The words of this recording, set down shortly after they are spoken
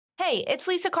Hey, it's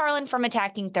Lisa Carlin from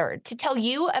Attacking Third to tell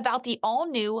you about the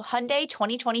all-new Hyundai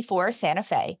 2024 Santa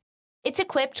Fe. It's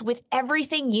equipped with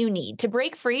everything you need to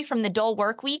break free from the dull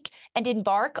work week and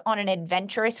embark on an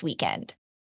adventurous weekend.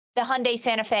 The Hyundai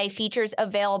Santa Fe features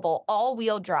available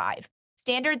all-wheel drive,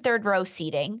 standard third-row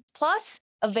seating, plus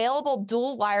available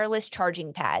dual wireless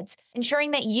charging pads,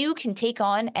 ensuring that you can take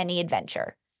on any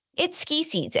adventure. It's ski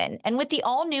season, and with the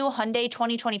all-new Hyundai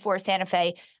 2024 Santa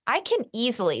Fe, I can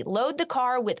easily load the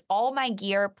car with all my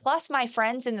gear plus my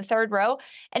friends in the third row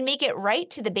and make it right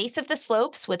to the base of the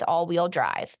slopes with all-wheel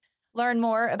drive. Learn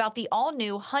more about the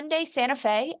all-new Hyundai Santa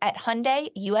Fe at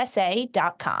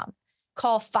HyundaiUSA.com.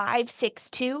 Call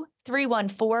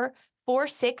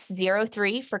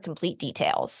 562-314-4603 for complete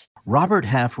details. Robert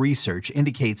Half research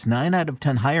indicates 9 out of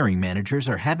 10 hiring managers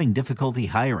are having difficulty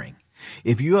hiring.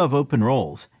 If you have open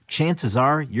roles, chances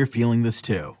are you're feeling this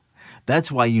too.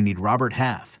 That's why you need Robert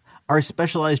Half. Our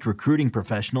specialized recruiting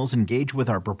professionals engage with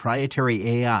our proprietary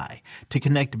AI to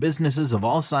connect businesses of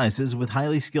all sizes with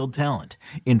highly skilled talent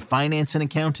in finance and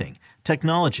accounting,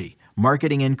 technology,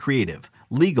 marketing and creative,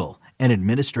 legal, and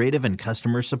administrative and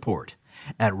customer support.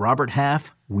 At Robert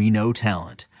Half, we know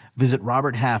talent. Visit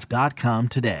roberthalf.com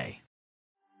today.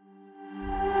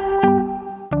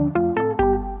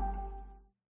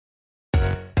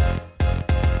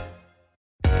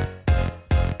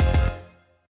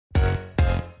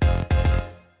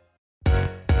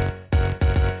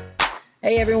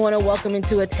 Hey everyone, and welcome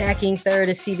into Attacking Third,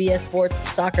 a CBS Sports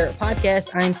soccer podcast.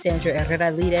 I'm Sandra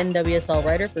Herrera, lead NWSL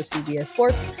writer for CBS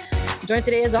Sports. I'm joined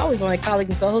today, as always, by my colleague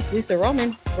and co-host Lisa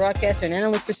Roman, broadcaster and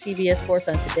analyst for CBS Sports.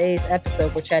 On today's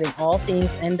episode, we're chatting all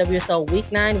things NWSL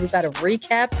Week 9. We've got a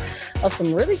recap of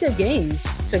some really good games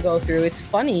to go through. It's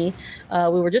funny.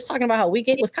 We were just talking about how Week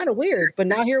 8 was kind of weird, but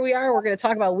now here we are. We're going to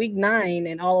talk about Week 9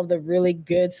 and all of the really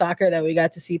good soccer that we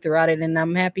got to see throughout it. And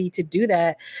I'm happy to do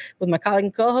that with my colleague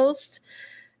and co-host,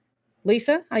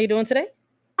 Lisa. How you doing today?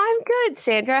 I'm good,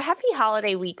 Sandra. Happy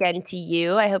holiday weekend to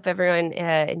you. I hope everyone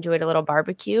enjoyed a little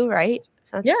barbecue, right?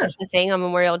 So that's the thing on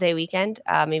Memorial Day weekend.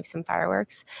 Maybe some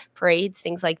fireworks, parades,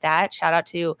 things like that. Shout out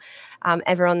to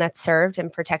everyone that served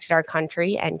and protected our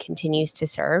country and continues to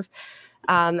serve.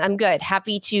 I'm good.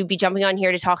 Happy to be jumping on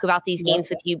here to talk about these games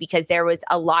with you because there was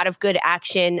a lot of good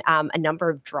action, a number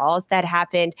of draws that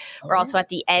happened. We're also at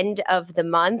the end of the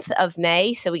month of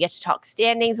May, so we get to talk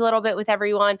standings a little bit with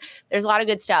everyone. There's a lot of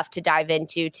good stuff to dive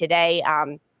into today.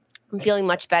 I'm feeling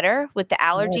much better with the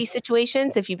allergy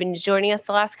situations. If you've been joining us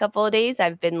the last couple of days,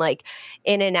 I've been like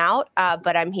in and out,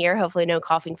 but I'm here. Hopefully no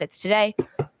coughing fits today.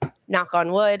 Knock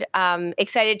on wood.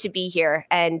 Excited to be here.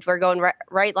 And we're going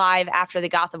right live after the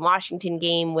Gotham Washington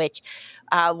game, which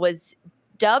was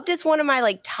dubbed as one of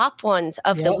my top ones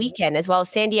of the weekend, as well as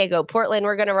San Diego, Portland.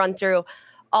 We're going to run through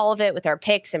all of it with our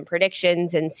picks and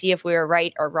predictions and see if we were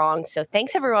right or wrong. So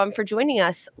thanks everyone for joining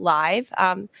us live.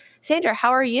 Sandra, how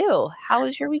are you? How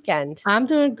was your weekend? I'm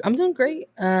doing great.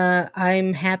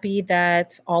 I'm happy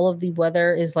that all of the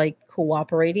weather is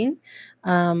cooperating.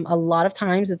 A lot of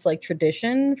times it's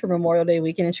tradition for Memorial Day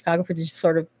weekend in Chicago for it to just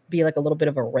sort of be a little bit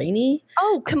of a rainy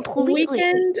completely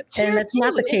weekend. And that's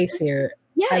not the case here.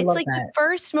 Yeah, it's the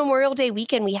first Memorial Day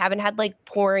weekend we haven't had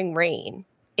pouring rain.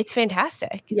 It's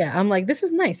fantastic. Yeah, I'm this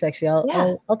is nice actually.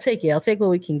 I'll take it. I'll take what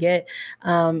we can get.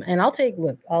 And I'll take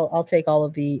all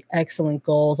of the excellent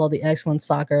goals, all the excellent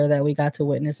soccer that we got to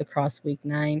witness across Week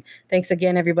 9. Thanks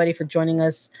again, everybody, for joining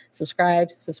us. Subscribe.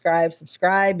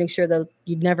 Make sure that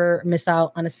you never miss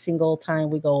out on a single time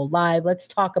we go live. Let's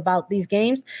talk about these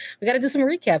games. We got to do some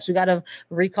recaps. We got to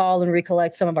recall and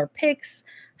recollect some of our picks,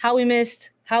 how we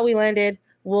missed, how we landed.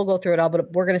 We'll go through it all,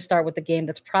 but we're going to start with the game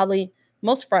that's probably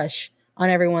most fresh on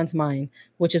everyone's mind,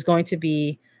 which is going to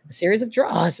be a series of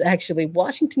draws, actually.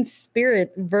 Washington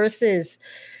Spirit versus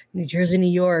New Jersey,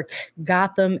 New York,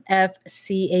 Gotham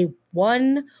FC, a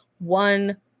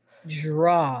 1-1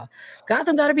 draw.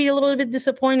 Gotham got to be a little bit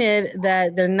disappointed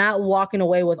that they're not walking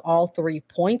away with all 3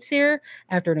 points here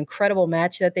after an incredible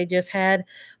match that they just had.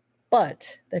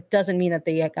 But that doesn't mean that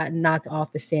they got knocked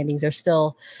off the standings. They're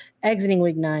still exiting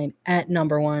Week 9 at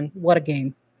number 1. What a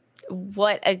game.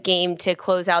 What a game to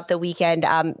close out the weekend.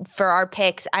 For our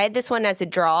picks, I had this one as a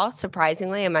draw,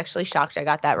 surprisingly. I'm actually shocked I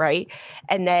got that right.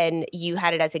 And then you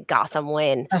had it as a Gotham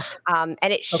win. And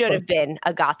it should have been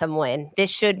a Gotham win. This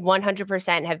should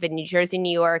 100% have been New Jersey,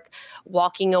 New York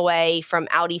walking away from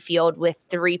Audi Field with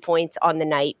 3 points on the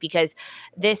night, because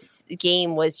this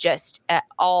game was just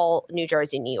all New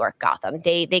Jersey, New York, Gotham.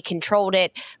 They controlled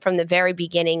it from the very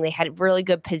beginning. They had really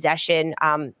good possession.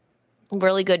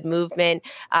 Really good movement.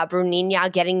 Bruninha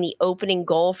getting the opening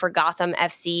goal for Gotham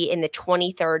FC in the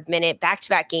 23rd minute.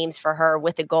 Back-to-back games for her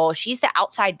with a goal. She's the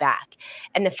outside back.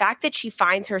 And the fact that she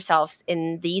finds herself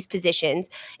in these positions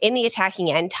in the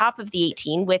attacking end, top of the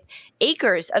 18, with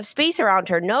acres of space around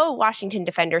her, no Washington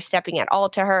defender stepping at all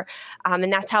to her.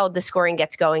 And that's how the scoring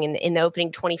gets going in the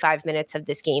opening 25 minutes of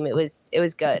this game. It was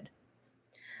good.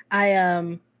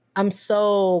 I'm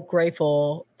so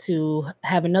grateful to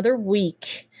have another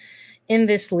week in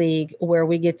this league where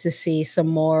we get to see some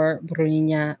more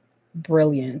Bruninha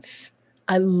brilliance.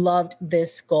 I loved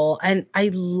this goal, and I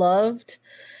loved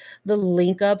the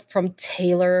link up from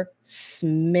Taylor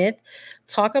Smith.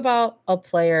 Talk about a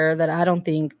player that I don't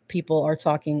think people are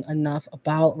talking enough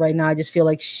about right now. I just feel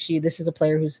like this is a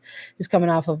player who's coming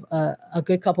off of a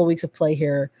good couple weeks of play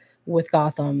here with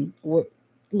Gotham.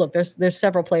 Look, there's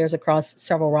several players across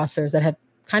several rosters that have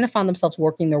kind of found themselves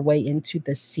working their way into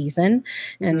this season.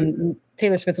 And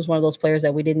Taylor Smith was one of those players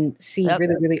that we didn't see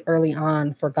really, really early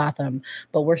on for Gotham,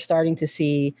 but we're starting to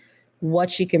see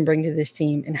what she can bring to this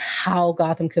team and how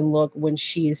Gotham can look when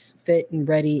she's fit and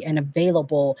ready and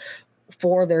available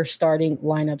for their starting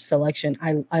lineup selection.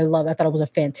 I thought it was a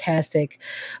fantastic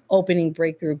opening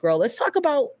breakthrough girl. Let's talk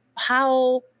about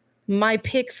how my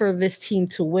pick for this team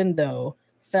to win, though,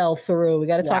 fell through. We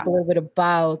got to talk a little bit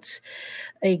about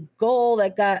a goal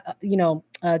that got,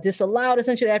 disallowed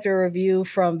essentially after a review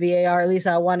from VAR. At least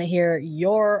I want to hear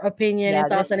your opinion and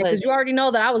thoughts on it, because you already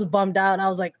know that I was bummed out and I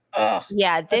was like, ugh.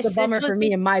 Yeah, that's a bummer for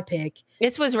me in my pick.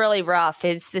 This was really rough.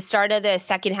 It's the start of the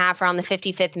second half around the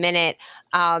 55th minute.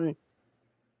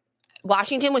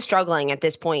 Washington was struggling at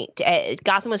this point.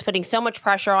 Gotham was putting so much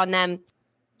pressure on them.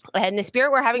 And the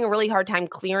Spirit were having a really hard time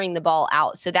clearing the ball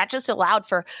out. So that just allowed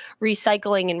for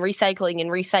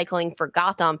recycling for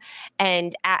Gotham.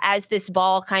 And as this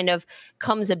ball kind of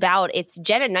comes about, it's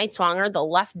Jenna Nightswanger, the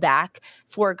left back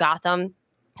for Gotham,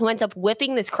 who ends up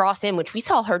whipping this cross in, which we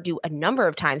saw her do a number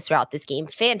of times throughout this game.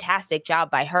 Fantastic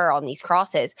job by her on these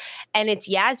crosses. And it's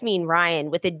Yasmin Ryan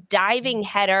with a diving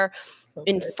header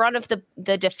in front of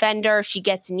the defender. She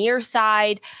gets near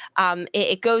side.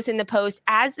 It goes in the post.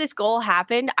 As this goal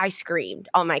happened, I screamed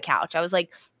on my couch. I was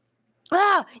like,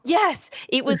 yes.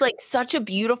 It was like such a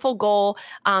beautiful goal.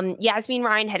 Yasmin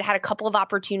Ryan had a couple of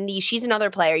opportunities. She's another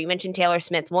player. You mentioned Taylor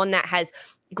Smith, one that has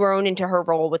grown into her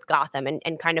role with Gotham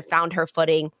and kind of found her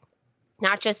footing,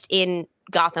 not just in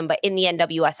Gotham, but in the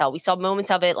NWSL. We saw moments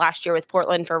of it last year with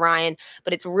Portland for Ryan,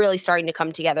 but it's really starting to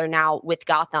come together now with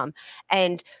Gotham.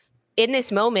 And in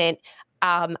this moment,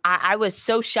 I was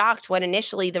so shocked when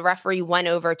initially the referee went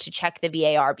over to check the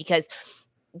VAR, because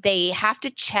they have to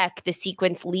check the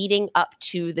sequence leading up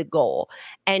to the goal.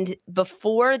 And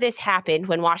before this happened,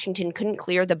 when Washington couldn't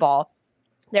clear the ball,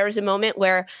 there was a moment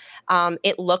where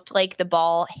it looked like the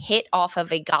ball hit off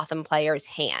of a Gotham player's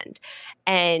hand.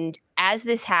 And as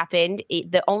this happened,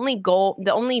 the only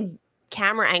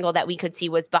camera angle that we could see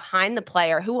was behind the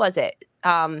player. Who was it?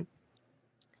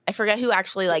 I forget who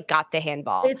actually got the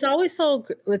handball. It's always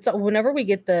whenever we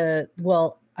get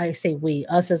I say we,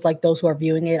 us as those who are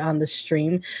viewing it on the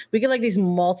stream, we get these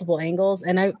multiple angles,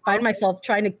 and I find myself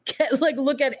trying to get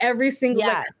look at every single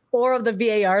 4 of the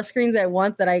VAR screens at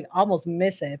once that I almost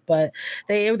miss it. But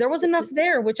there was enough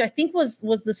there, which I think was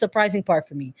the surprising part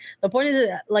for me. The point is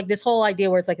this whole idea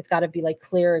where it's got to be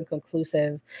clear and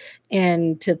conclusive,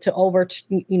 and to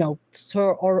overturn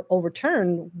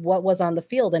what was on the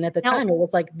field. And at the time, it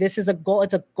was this is a goal.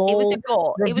 It's a goal. It was a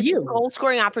goal. Review. It was a goal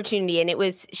scoring opportunity, and it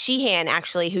was Sheehan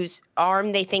actually whose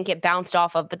arm they think it bounced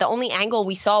off of. But the only angle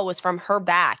we saw was from her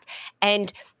back,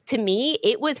 and to me,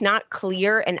 it was not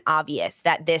clear and obvious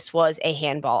that this was a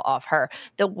handball off her.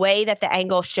 The way that the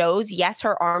angle shows, yes,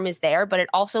 her arm is there, but it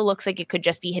also looks like it could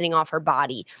just be hitting off her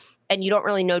body. And you don't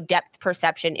really know depth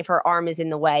perception if her arm is in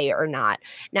the way or not.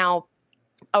 Now,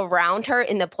 around her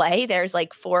in the play, there's 4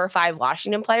 or 5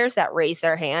 Washington players that raise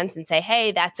their hands and say,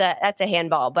 hey, that's a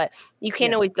handball. But you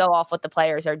can't always go off what the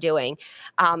players are doing.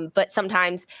 But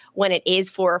sometimes when it is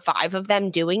 4 or 5 of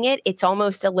them doing it, it's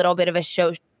almost a little bit of a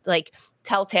show,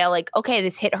 telltale, okay,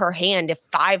 this hit her hand if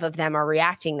 5 of them are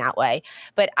reacting that way.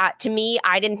 But to me,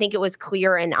 I didn't think it was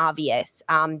clear and obvious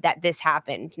that this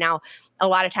happened. Now, a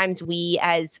lot of times we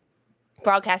as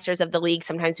broadcasters of the league,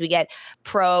 sometimes we get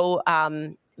pro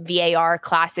VAR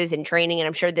classes and training, and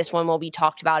I'm sure this one will be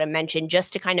talked about and mentioned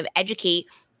just to kind of educate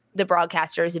the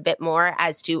broadcasters a bit more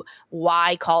as to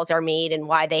why calls are made and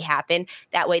why they happen.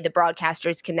 That way the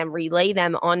broadcasters can then relay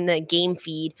them on the game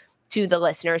feed to the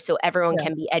listeners so everyone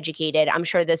can be educated. I'm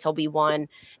sure this will be one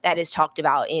that is talked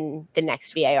about in the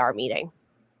next VAR meeting.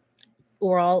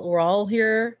 we're all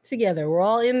here together. We're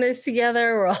all in this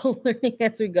together. We're all learning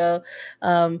as we go.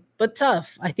 But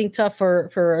tough. I think tough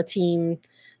for a team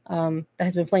that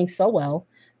has been playing so well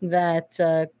that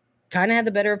kind of had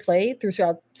the better play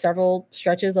throughout several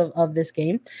stretches of this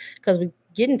game, because we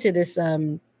get into this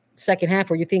second half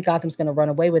where you think Gotham's going to run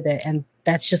away with it, and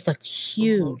that's just a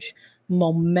huge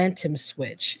momentum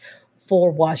switch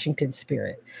for Washington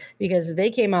Spirit, because they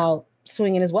came out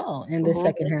swinging as well in this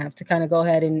second half to kind of go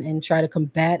ahead and try to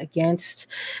combat against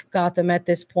Gotham at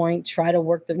this point, try to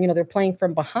work they're playing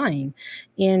from behind.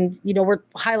 And, we're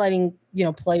highlighting,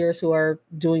 players who are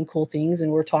doing cool things.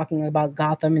 And we're talking about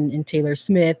Gotham and Taylor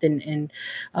Smith and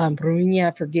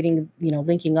Brunia for getting,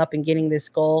 linking up and getting this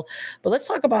goal. But let's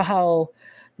talk about how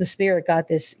the Spirit got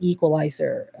this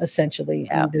equalizer essentially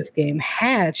in this game.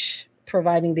 Hatch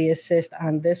providing the assist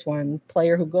on this one.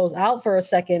 Player who goes out for a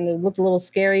second. It looked a little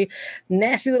scary.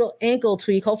 Nasty little ankle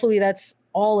tweak. Hopefully that's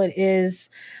all it is.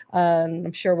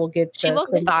 I'm sure we'll get. She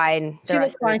looks fine. She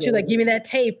looks fine. She's like, give me that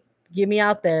tape. Get me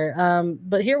out there.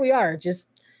 But here we are, just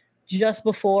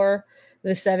before the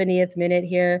 70th minute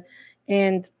here.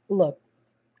 And look,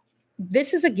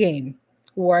 this is a game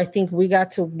where I think we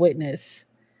got to witness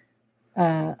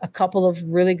a couple of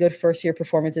really good first-year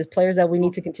performances, players that we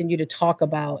need to continue to talk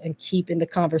about and keep in the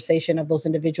conversation of those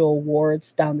individual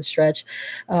awards down the stretch,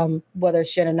 whether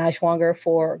it's Jenna Neishwanger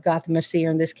for Gotham FC,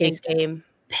 or in this case,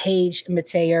 Paige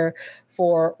Mateer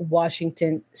for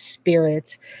Washington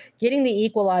Spirit. Getting the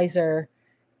equalizer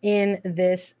in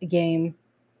this game,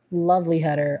 lovely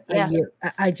header. Yeah.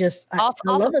 I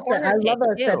love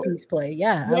a set piece play.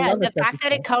 Yeah. Yeah. The fact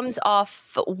that it comes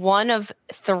off one of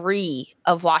 3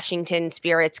 of Washington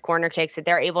Spirit's corner kicks, that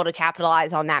they're able to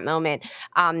capitalize on that moment.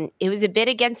 It was a bit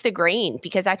against the grain,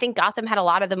 because I think Gotham had a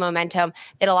lot of the momentum,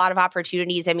 had a lot of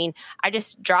opportunities. I mean, I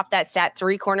just dropped that stat: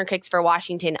 3 corner kicks for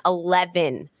Washington,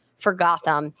 11 for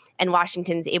Gotham, and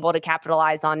Washington's able to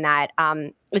capitalize on that.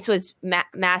 This was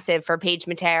massive for Paige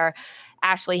Mateer.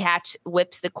 Ashley Hatch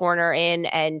whips the corner in,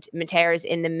 and Mateer's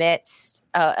in the midst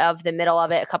of the middle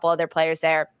of it. A couple other players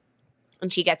there,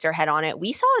 and she gets her head on it.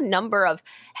 We saw a number of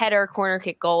header corner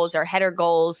kick goals or header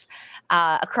goals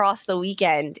across the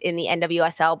weekend in the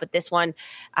NWSL, but this one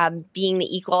being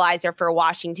the equalizer for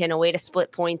Washington, a way to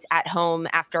split points at home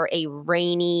after a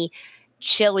rainy,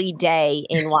 chilly day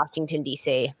in Washington,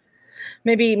 D.C.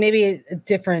 Maybe a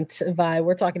different vibe.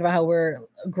 We're talking about how we're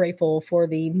grateful for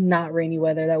the not rainy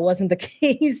weather. That wasn't the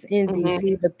case in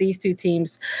DC, but these two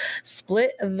teams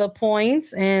split the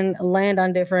points and land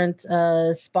on different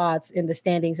spots in the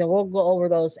standings. And we'll go over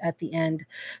those at the end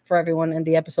for everyone in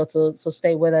the episode. So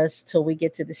stay with us till we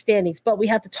get to the standings. But we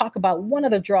have to talk about one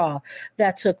other draw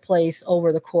that took place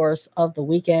over the course of the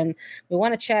weekend. We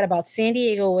want to chat about San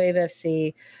Diego Wave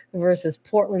FC versus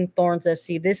Portland Thorns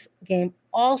FC. This game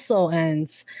also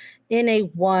ends in a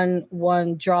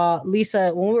 1-1 draw.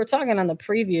 Lisa, when we were talking on the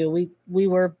preview, we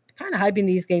were kind of hyping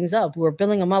these games up. We were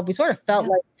building them up. We sort of felt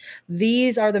like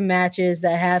these are the matches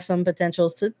that have some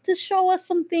potentials to show us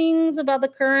some things about the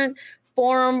current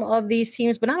form of these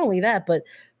teams. But not only that, but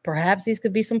perhaps these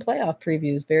could be some playoff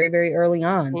previews very, very early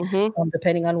on,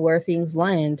 depending on where things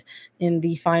land in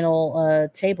the final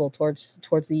table towards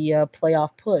the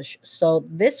playoff push. So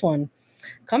this one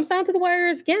comes down to the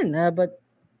wires again, but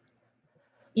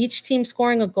each team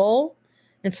scoring a goal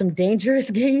in some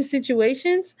dangerous game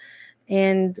situations.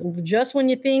 And just when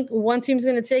you think one team's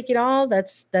going to take it all,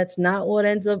 that's not what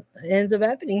ends up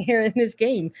happening here in this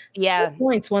game. Yeah. 6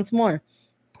 points once more.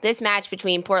 This match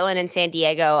between Portland and San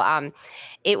Diego,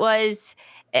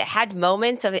 it had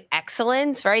moments of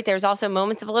excellence, right? There's also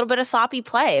moments of a little bit of sloppy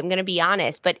play, I'm going to be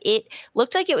honest, but it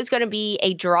looked like it was going to be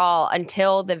a draw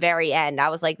until the very end. I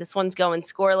was like, this one's going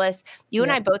scoreless. You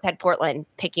and I both had Portland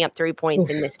picking up 3 points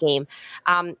in this game.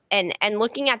 And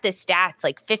looking at the stats,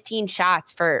 like 15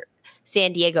 shots for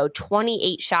San Diego,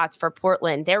 28 shots for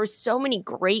Portland. There were so many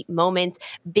great moments,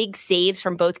 big saves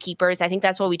from both keepers. I think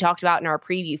that's what we talked about in our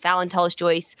preview. Fallon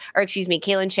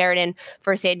Kaylin Sheridan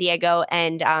for San Diego,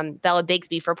 and Bella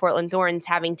Bigsby for Portland Thorns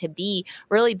having to be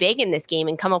really big in this game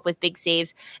and come up with big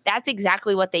saves. That's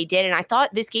exactly what they did. And I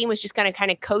thought this game was just going to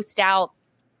kind of coast out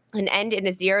and end in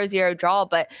a 0-0 draw,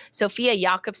 but Sofia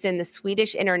Jakobsen, the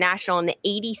Swedish international, in the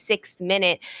 86th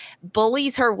minute,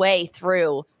 bullies her way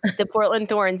through the Portland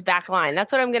Thorns back line.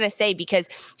 That's what I'm going to say, because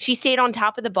she stayed on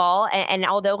top of the ball, and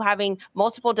although having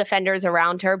multiple defenders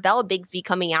around her, Bella Bigsby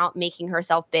coming out, making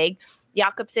herself big,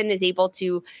 Jakobsen is able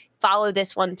to follow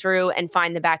this one through and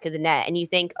find the back of the net. And you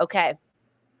think, okay,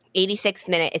 86th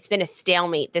minute, it's been a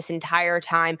stalemate this entire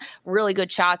time. Really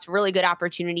good shots, really good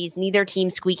opportunities, neither team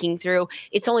squeaking through.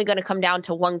 It's only going to come down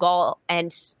to one goal,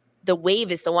 and the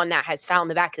Wave is the one that has found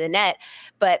the back of the net.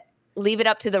 But leave it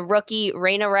up to the rookie,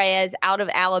 Reina Reyes out of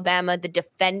Alabama, the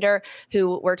defender,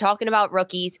 who we're talking about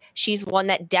rookies. She's one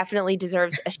that definitely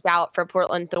deserves a shout for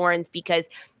Portland Thorns because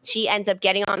she ends up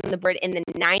getting on the board in the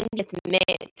 90th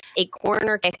minute, a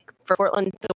corner kick for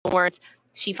Portland Thorns.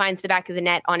 She finds the back of the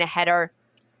net on a header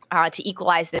to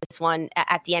equalize this one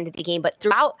at the end of the game. But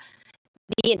throughout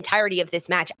the entirety of this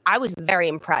match, I was very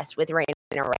impressed with Reina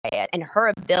Reyes and her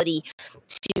ability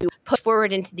to push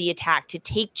forward into the attack, to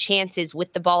take chances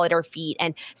with the ball at her feet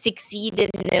and succeed in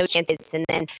those chances, and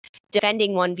then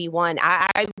defending 1v1.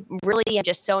 I really am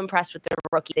just so impressed with the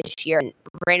rookie this year, and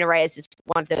Reina Reyes is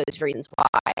one of those reasons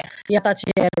why. Yeah, I thought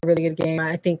she had a really good game.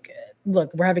 I think,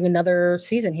 look, we're having another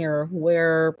season here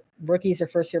where rookies or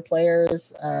first-year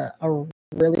players are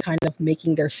really kind of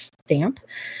making their stamp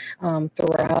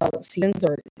throughout seasons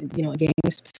or,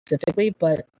 games specifically.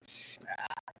 But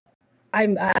I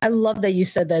love that you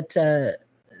said that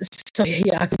so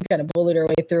yeah, I kind of bullied her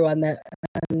way through on that.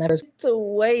 And that was a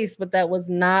waste, but that was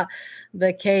not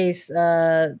the case.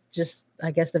 Just,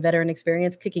 I guess, the veteran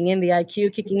experience kicking in, the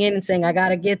IQ kicking in and saying, I got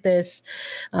to get this.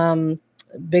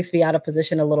 Bixby out of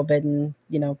position a little bit, and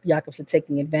Jakobsen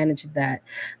taking advantage of that.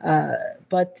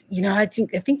 But I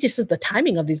think just the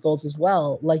timing of these goals as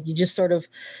well. Like, you just sort of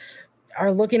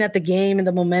are looking at the game and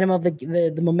the momentum of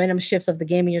the momentum shifts of the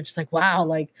game, and you're just like, wow,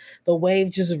 like the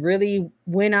Wave just really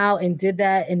went out and did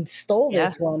that and stole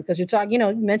this one, because you're talking,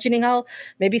 mentioning how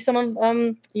maybe some of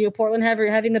Portland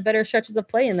having the better stretches of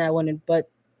play in that one, but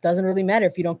doesn't really matter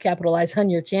if you don't capitalize on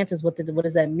your chances. What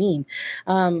does that mean?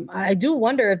 I do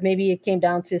wonder if maybe it came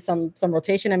down to some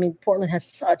rotation. I mean, Portland has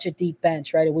such a deep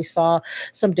bench, right? And we saw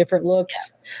some different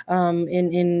looks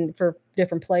in for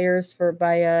different players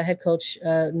by head coach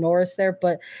Norris there.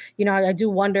 But I do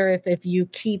wonder if you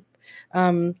keep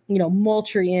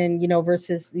Moultrie in,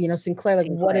 versus Sinclair. Like,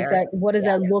 what does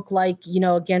that look like,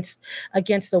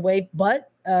 against the Wave? But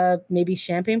maybe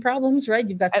champagne problems, right?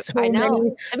 You've got so many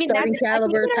starting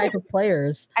caliber type of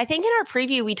players. I think in our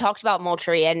preview we talked about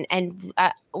Moultrie, and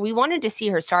we wanted to see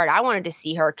her start. I wanted to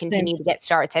see her continue to get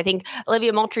starts. I think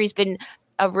Olivia Moultrie's been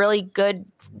a really good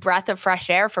breath of fresh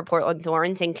air for Portland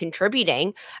Thorns and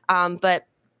contributing. But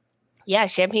yeah,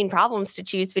 champagne problems to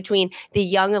choose between the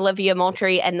young Olivia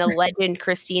Moultrie and the legend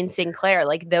Christine Sinclair.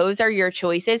 Like, those are your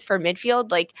choices for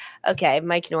midfield. Like, okay,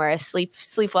 Mike Norris, sleep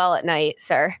well at night,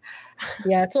 sir.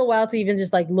 Yeah, it's so wild to even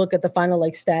just like look at the final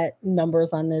like stat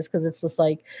numbers on this, because it's just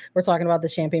like we're talking about the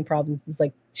champagne problems. It's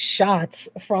like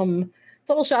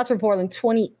total shots for Portland,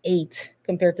 28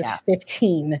 compared to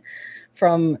 15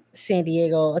 from San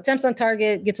Diego. Attempts on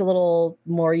target gets a little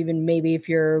more even, maybe, if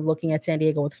you're looking at San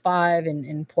Diego with 5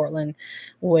 and Portland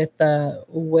with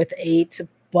 8.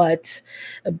 But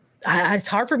it's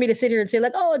hard for me to sit here and say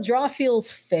like, oh, a draw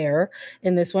feels fair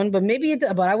in this one, but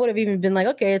but I would have even been like,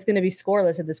 okay, it's going to be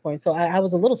scoreless at this point. So I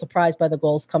was a little surprised by the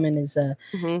goals coming as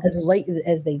late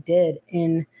as they did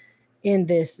in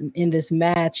this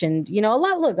match. And a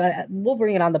lot, look, we'll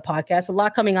bring it on the podcast, a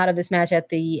lot coming out of this match at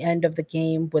the end of the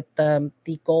game with the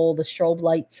goal, the strobe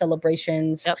light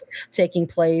celebrations taking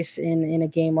place in a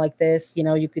game like this.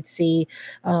 You could see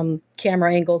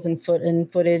camera angles and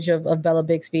footage of Bella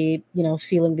Bixby,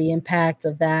 feeling the impact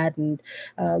of that, and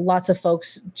lots of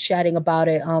folks chatting about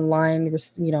it online,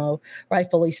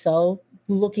 rightfully so,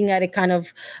 looking at it kind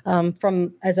of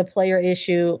from as a player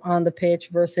issue on the pitch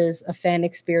versus a fan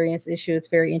experience issue. It's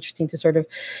very interesting to sort of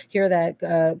hear that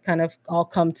kind of all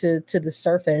come to the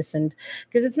surface, and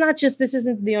because it's not just, this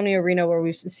isn't the only arena where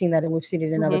we've seen that, and we've seen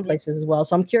it in other places as well.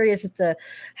 So I'm curious as to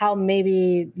how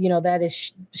maybe that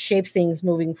is shapes things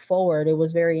moving forward. It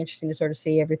was very interesting to sort of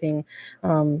see everything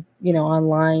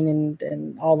online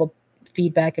and all the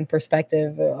feedback and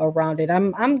perspective around it.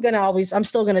 I'm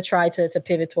still gonna try to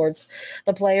pivot towards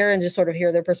the player and just sort of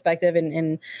hear their perspective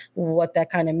and what that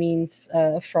kind of means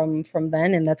from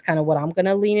then, and that's kind of what I'm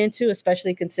gonna lean into,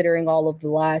 especially considering all of the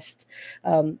last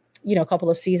couple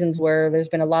of seasons where there's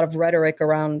been a lot of rhetoric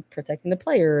around protecting the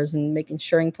players and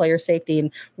ensuring player safety,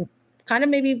 and kind of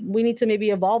maybe we need to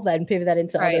evolve that and pivot that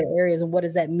into other areas. And what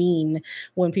does that mean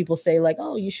when people say like,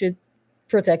 oh, you should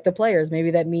protect the players? Maybe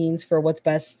that means for what's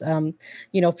best, for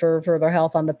their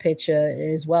health on the pitch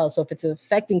as well. So if it's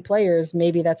affecting players,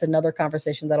 maybe that's another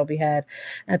conversation that'll be had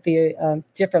at the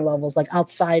different levels, like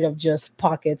outside of just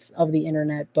pockets of the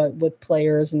internet, but with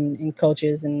players and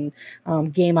coaches and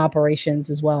game operations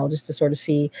as well, just to sort of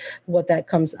see what that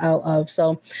comes out of.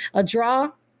 So a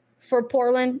draw for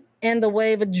Portland and the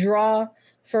Wave, a draw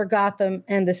for Gotham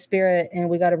and the Spirit, and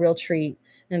we got a real treat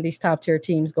and these top tier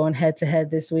teams going head to head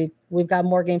this week. We've got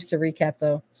more games to recap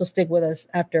though, so stick with us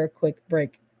after a quick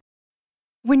break.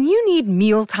 When you need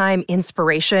mealtime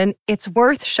inspiration, it's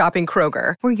worth shopping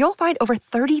Kroger, where you'll find over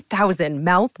 30,000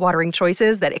 mouth-watering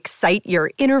choices that excite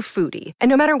your inner foodie. And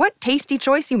no matter what tasty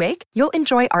choice you make, you'll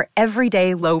enjoy our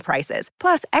everyday low prices,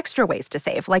 plus extra ways to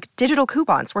save, like digital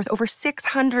coupons worth over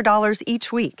 $600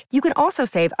 each week. You can also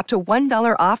save up to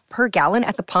 $1 off per gallon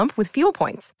at the pump with fuel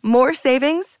points. More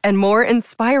savings and more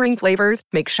inspiring flavors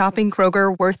make shopping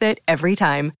Kroger worth it every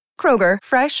time. Kroger,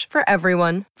 fresh for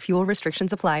everyone. Fuel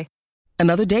restrictions apply.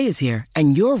 Another day is here,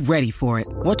 and you're ready for it.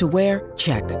 What to wear?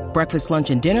 Check. Breakfast, lunch,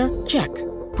 and dinner? Check.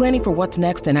 Planning for what's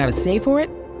next and how to save for it?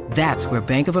 That's where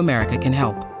Bank of America can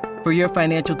help. For your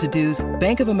financial to-dos,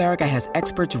 Bank of America has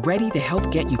experts ready to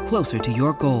help get you closer to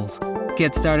your goals.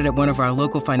 Get started at one of our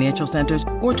local financial centers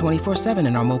or 24/7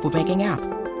 in our mobile banking app.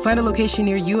 Find a location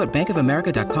near you at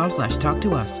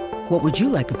bankofamerica.com/talktous. What would you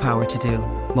like the power to do?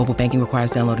 Mobile banking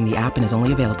requires downloading the app and is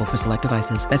only available for select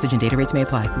devices. Message and data rates may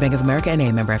apply. Bank of America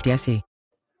NA, member FDIC.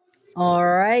 All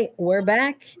right, we're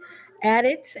back at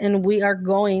it, and we are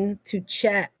going to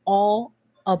chat all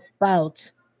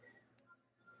about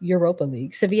Europa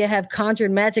League. Sevilla have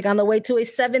conjured magic on the way to a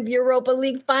 7th Europa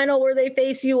League final where they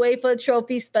face UEFA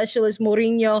trophy specialist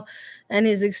Mourinho and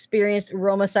his experienced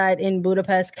Roma side in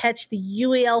Budapest. Catch the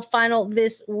UEL final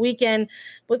this weekend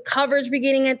with coverage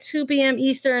beginning at 2 p.m.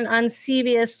 Eastern on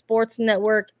CBS Sports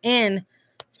Network and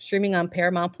streaming on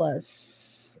Paramount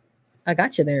Plus. I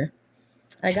got you there.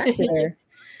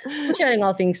 We're chatting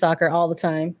all things soccer all the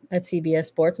time at CBS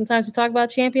Sports. Sometimes we talk about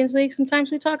Champions League.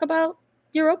 Sometimes we talk about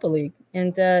Europa League.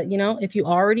 And, if you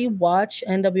already watch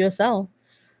NWSL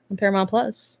on Paramount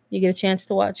Plus, you get a chance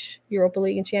to watch Europa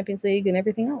League and Champions League and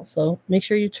everything else. So make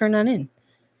sure you turn on in.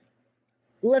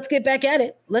 Let's get back at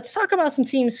it. Let's talk about some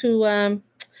teams who are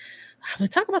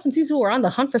on the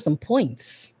hunt for some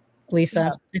points.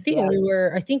 Lisa, yeah.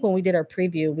 I think when we did our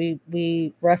preview,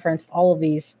 we referenced all of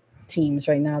these teams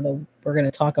right now that we're going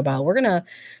to talk about. We're going to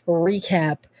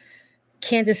recap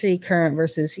Kansas City Current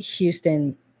versus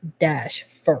Houston Dash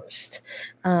first.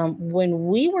 When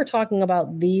we were talking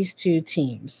about these two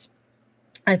teams,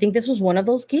 I think this was one of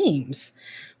those games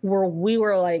where we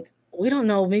were like, we don't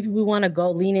know, maybe we want to go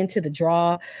lean into the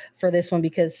draw for this one,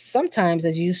 because sometimes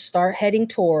as you start heading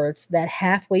towards that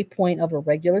halfway point of a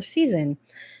regular season,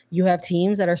 you have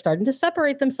teams that are starting to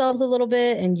separate themselves a little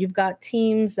bit, and you've got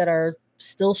teams that are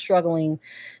still struggling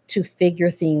to figure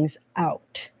things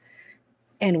out.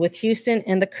 And with Houston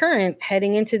and the Current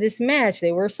heading into this match,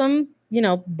 they were some,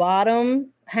 bottom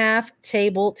half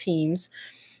table teams.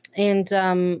 And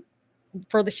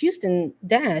for the Houston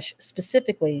Dash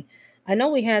specifically, I know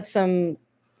we had some,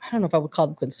 I don't know if I would call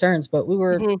them concerns, but we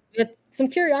had some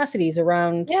curiosities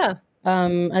around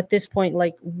at this point,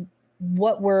 like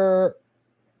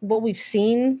what we've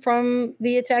seen from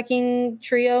the attacking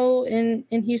trio in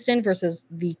Houston versus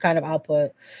the kind of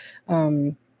output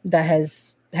that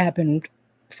has happened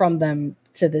from them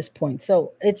to this point.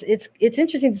 So it's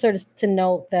interesting to sort of to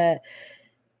note that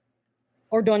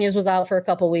Ordonez was out for a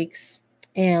couple weeks,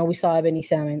 and we saw Ebony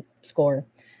Salmon score.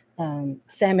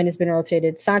 Salmon has been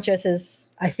rotated. Sanchez has,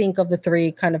 I think, of the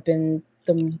three, kind of been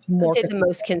the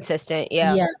most consistent.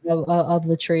 Of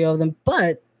the trio of them.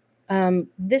 But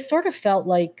this sort of felt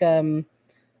like a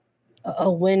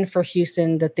win for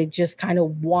Houston, that they just kind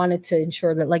of wanted to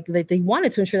ensure that, they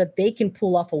wanted to ensure that they can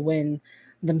pull off a win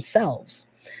themselves.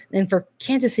 And for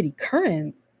Kansas City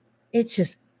Current, it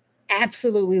just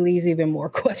absolutely leaves even more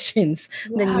questions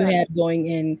than you had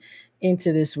going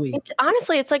into this week.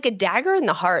 It's like a dagger in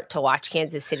the heart to watch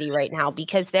Kansas City right now,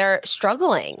 because they're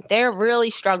struggling. They're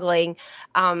really struggling.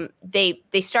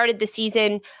 They started the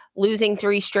season losing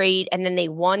 3 straight, and then they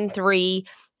won 3,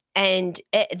 and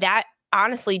that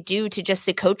honestly due to just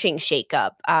the coaching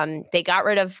shakeup. They got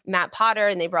rid of Matt Potter,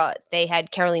 and they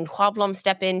had Caroline Huablom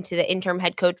step into the interim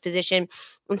head coach position.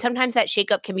 And sometimes that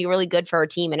shakeup can be really good for a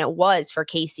team, and it was for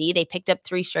KC. They picked up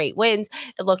 3 straight wins.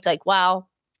 It looked like, wow,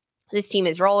 this team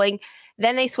is rolling.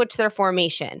 Then they switched their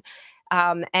formation.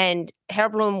 And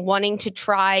Herblum wanting to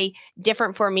try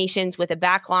different formations with a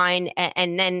back line,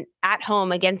 and then at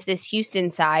home against this Houston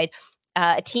side,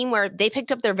 a team where they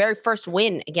picked up their very first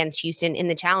win against Houston in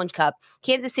the Challenge Cup.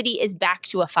 Kansas City is back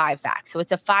to a 5-back. So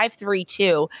it's a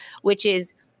 5-3-2, which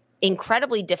is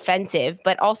incredibly defensive,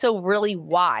 but also really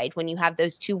wide when you have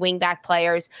those 2 wingback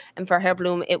players. And for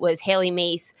Herblum, it was Haley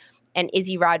Mace and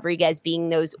Izzy Rodriguez being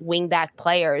those wingback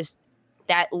players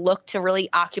that look to really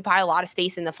occupy a lot of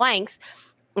space in the flanks.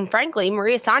 And frankly,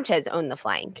 Maria Sanchez owned the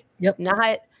flank. Yep.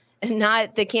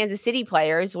 Not the Kansas City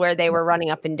players where they were running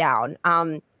up and down.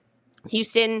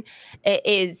 Houston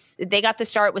they got the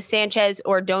start with Sanchez,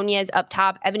 Ordonez up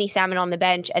top, Ebony Salmon on the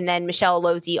bench, and then Michelle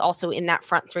Alozzi also in that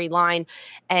front three line.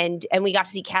 And we got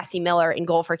to see Cassie Miller in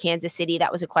goal for Kansas City.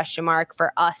 That was a question mark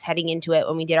for us heading into it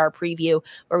when we did our preview.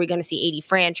 Were we going to see 80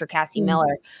 Franch or Cassie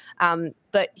Miller?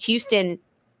 But Houston,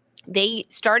 they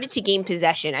started to gain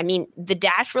possession. I mean, the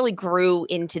Dash really grew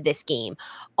into this game.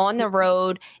 On the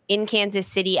road in Kansas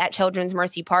City at Children's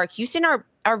Mercy Park, Houston are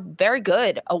very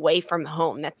good away from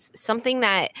home. That's something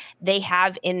that they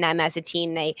have in them as a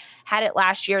team. They had it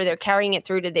last year. They're carrying it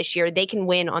through to this year. They can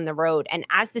win on the road. And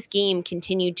as this game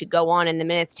continued to go on and the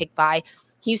minutes tick by,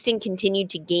 Houston continued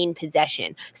to gain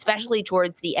possession, especially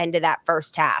towards the end of that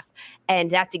first half. And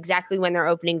that's exactly when their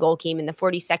opening goal came in the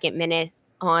 42nd minute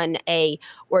on a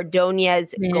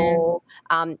Ordonez goal.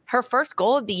 Her first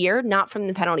goal of the year, not from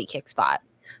the penalty kick spot.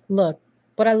 Look,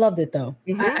 but I loved it though.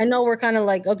 I know we're kind of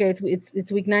like, okay,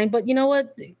 it's week 9, but you know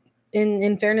what?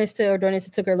 In fairness to Ordonez,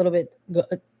 it took her a little bit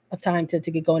of time to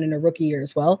get going in her rookie year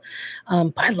as well.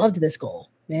 But I loved this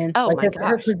goal, man. Oh, like my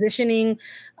her positioning,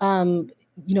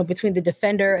 between the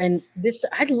defender and this,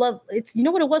 I love it's, you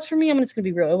know what it was for me? I'm just going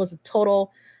to be real. It was a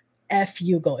total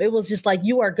FU goal. It was just like,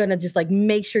 you are going to just like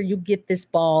make sure you get this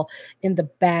ball in the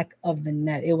back of the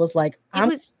net. It was like,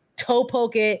 toe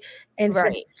poke it and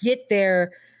get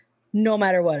there no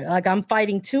matter what. Like, I'm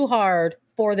fighting too hard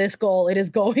for this goal. It is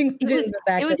going to the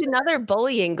back. It was another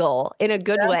bullying goal in a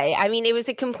good way. I mean, it was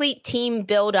a complete team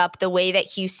build up, the way that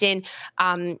Houston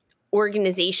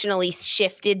organizationally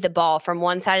shifted the ball from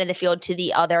one side of the field to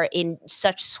the other in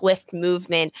such swift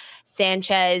movement.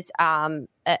 Sanchez, Alozzi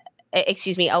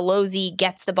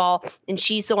gets the ball, and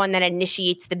she's the one that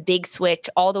initiates the big switch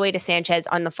all the way to Sanchez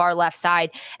on the far left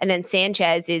side. And then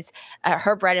Sanchez is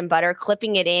her bread and butter,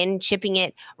 clipping it in, chipping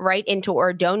it right into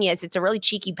Ordonez. It's a really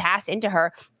cheeky pass into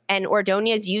her. And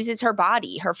Ordonez uses her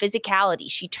body, her physicality.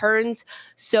 She turns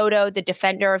Soto, the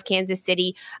defender of Kansas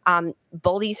City,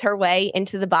 bullies her way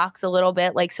into the box a little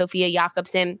bit like Sophia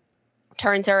Jakobsen,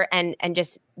 turns her and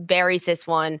just buries this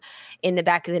one in the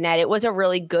back of the net. It was a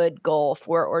really good goal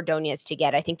for Ordonez to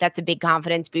get. I think that's a big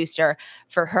confidence booster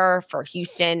for her, for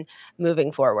Houston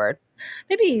moving forward.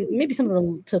 Maybe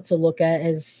something to look at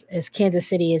as Kansas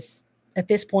City is at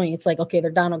this point. It's like, okay, they're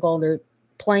down a goal. They're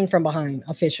playing from behind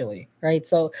officially, right?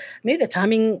 So maybe the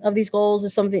timing of these goals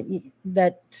is something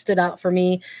that stood out for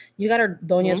me. You got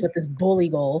Ordonez with this bully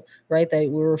goal, right, that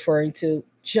we're referring to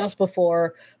just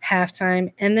before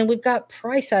halftime. And then we've got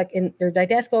Prysak or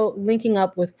Didasco linking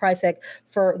up with Prysak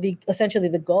for essentially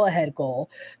the go-ahead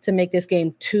goal to make this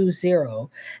game 2-0.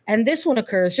 And this one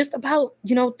occurs just about,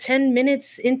 10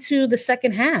 minutes into the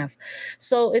second half.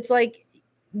 So it's like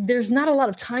there's not a lot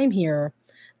of time here.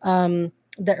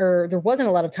 There wasn't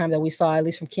a lot of time that we saw, at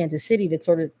least from Kansas City, to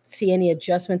sort of see any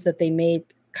adjustments that they made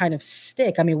kind of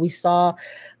stick. I mean, we saw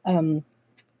an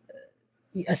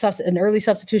early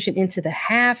substitution into the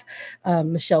half,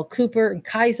 Michelle Cooper and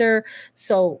Kaiser.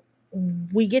 So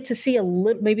we get to see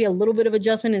maybe a little bit of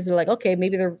adjustment. Is like, okay,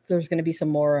 maybe there's going to be some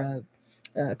more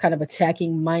kind of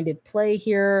attacking minded play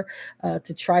here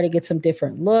to try to get some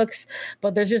different looks,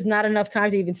 but there's just not enough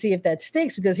time to even see if that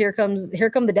sticks, because here come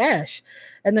the Dash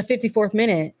in the 54th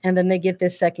minute, and then they get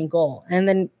this second goal, and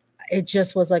then it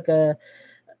just was like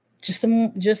just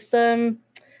not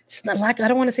lack. I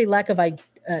don't want to say lack of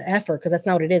effort, because that's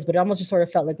not what it is, but it almost just sort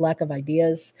of felt like lack of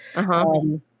ideas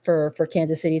for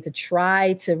Kansas City to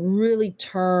try to really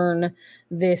turn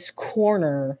this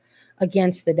corner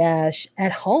against the Dash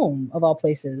at home, of all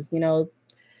places.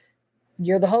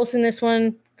 You're the host in this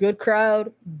one, good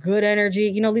crowd, good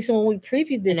energy. Lisa, when we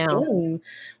previewed this game,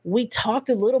 we talked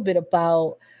a little bit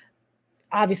about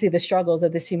obviously the struggles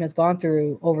that this team has gone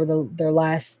through over their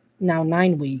last now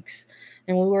 9 weeks.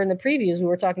 And when we were in the previews, we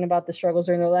were talking about the struggles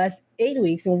during the last 8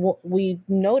 weeks. And we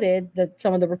noted that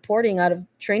some of the reporting out of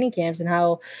training camps and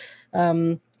how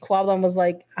Quablon was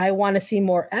like, I want to see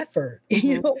more effort,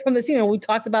 from the team. And we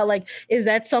talked about, like, is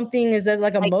that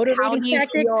like a motivating how do you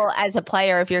tactic? feel as a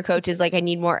player if your coach is like, I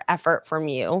need more effort from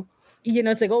you?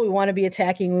 It's like, oh, we want to be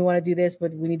attacking, we want to do this,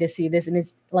 but we need to see this. And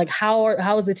it's like, how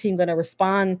is the team going to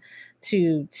respond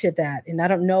to that? And I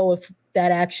don't know if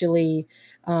that actually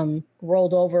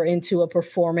rolled over into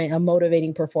a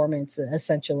motivating performance,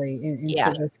 essentially,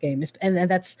 into this game. And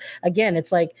that's, again,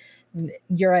 it's like,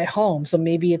 you're at home, so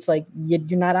maybe it's like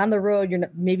you're not on the road.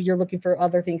 Maybe you're looking for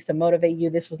other things to motivate you.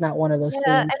 This was not one of those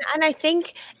things. And I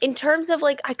think in terms of,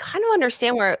 like, I kind of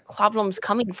understand where Quablon's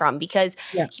coming from, because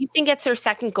Houston gets their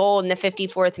second goal in the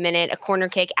 54th minute, a corner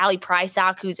kick. Ali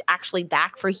Prysak, who's actually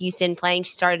back for Houston playing,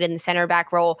 she started in the center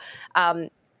back role.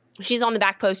 she's on the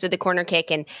back post of the corner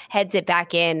kick and heads it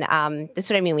back in. This is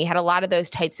what I mean. We had a lot of those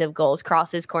types of goals,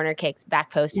 crosses, corner kicks,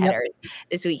 back post headers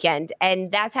this weekend.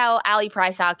 And that's how Ali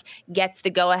Prysock gets the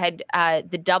go-ahead,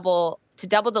 to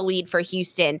double the lead for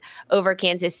Houston over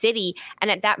Kansas City.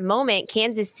 And at that moment,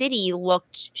 Kansas City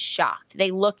looked shocked.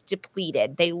 They looked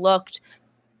depleted. They looked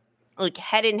like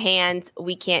head in hands.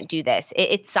 We can't do this.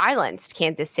 It silenced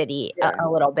Kansas City a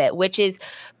little bit, which is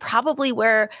probably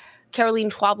where Caroline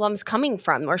Schwablum's coming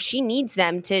from, or she needs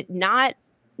them to not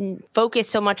focus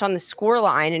so much on the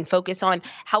scoreline and focus on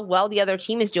how well the other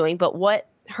team is doing, but what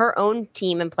her own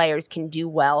team and players can do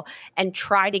well and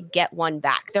try to get one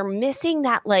back. They're missing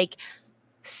that like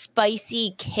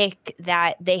spicy kick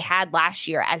that they had last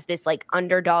year as this like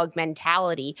underdog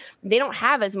mentality. They don't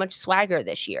have as much swagger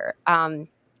this year.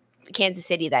 Kansas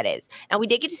City, that is. And we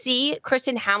did get to see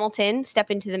Kristen Hamilton step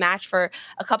into the match for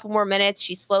a couple more minutes.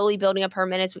 She's slowly building up her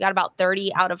minutes. We got about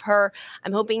 30 out of her.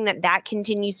 I'm hoping that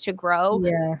continues to grow.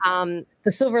 Yeah.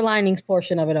 The silver linings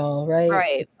portion of it all, right?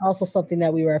 Right. Also something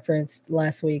that we referenced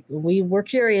last week. We were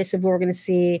curious if we were going to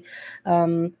see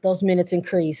those minutes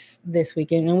increase this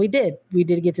weekend, and we did. We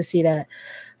did get to see that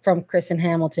from Kristen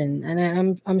Hamilton.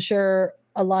 And I'm sure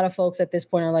a lot of folks at this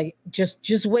point are like,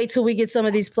 just wait till we get some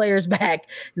of these players back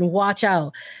and watch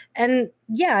out. And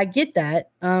yeah, I get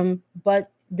that.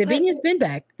 But Davinia's been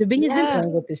back. Davinia's been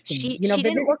playing with this team. She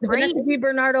didn't look great. Vanessa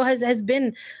Bernardo has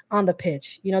been on the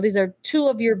pitch. These are two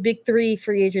of your big three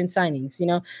free agent signings,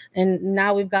 and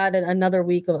now we've got another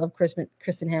week of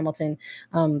Kristen Hamilton,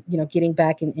 getting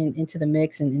back into the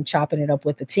mix and chopping it up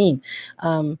with the team.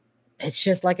 It's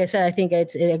just, like I said, I think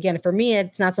again, for me,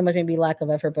 it's not so much maybe lack of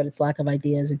effort, but it's lack of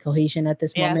ideas and cohesion at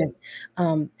this moment.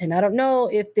 And I don't know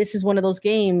if this is one of those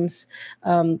games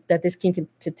that this team can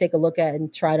to take a look at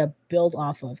and try to build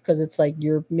off of, because it's like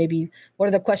what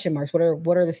are the question marks? What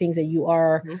are the things that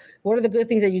what are the good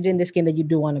things that you did in this game that you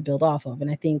do want to build off of? And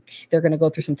I think they're going to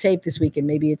go through some tape this week, and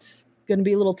maybe it's going to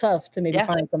be a little tough to maybe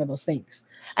find some of those things.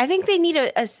 I think they need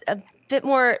a bit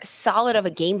more solid of a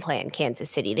game plan, Kansas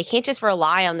City. They can't just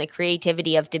rely on the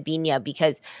creativity of Dabinia,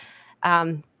 because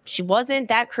she wasn't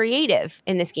that creative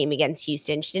in this game against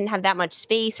Houston. She didn't have that much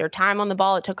space or time on the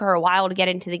ball. It took her a while to get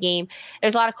into the game.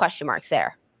 There's a lot of question marks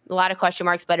there. But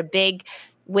a big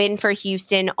win for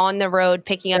Houston on the road,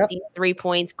 picking up these 3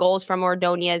 points, goals from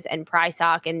Ordonez and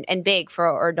Prysock, and big for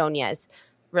Ordonez.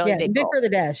 Really big for the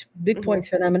Dash. Big points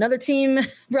for them. Another team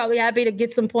probably happy to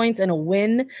get some points and a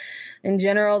win. In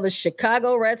general, the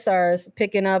Chicago Red Stars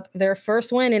picking up their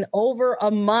first win in over a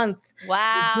month.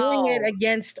 Wow. Doing it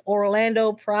against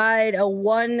Orlando Pride, a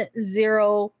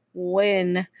 1-0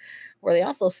 win, where they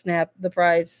also snapped the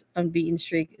Pride's unbeaten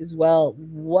streak as well.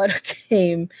 What a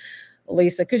game,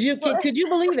 Lisa. Could you believe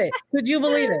it? Could you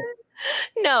believe it?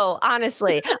 No,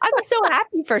 honestly, I'm so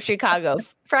happy for Chicago.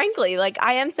 Frankly, like,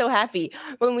 I am so happy.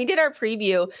 When we did our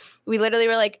preview, we literally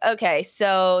were like, okay,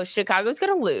 so Chicago's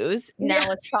going to lose. Now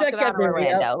let's talk about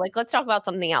Orlando. Like, let's talk about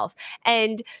something else.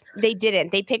 And they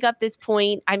didn't. They pick up this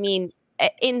point. I mean,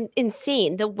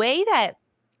 insane. The way that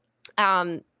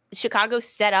Chicago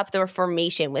set up their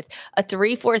formation with a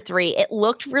 3-4-3, it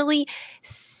looked really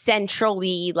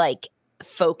centrally, like,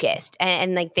 focused,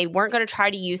 and like they weren't going to try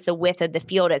to use the width of the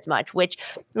field as much, which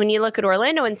when you look at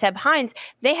Orlando and Seb Hines,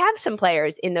 they have some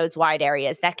players in those wide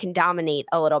areas that can dominate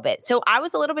a little bit. So I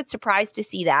was a little bit surprised to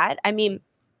see that. I mean,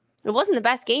 it wasn't the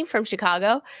best game from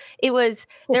Chicago.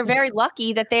 They're very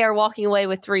lucky that they are walking away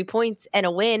with 3 points and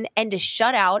a win and a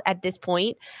shutout at this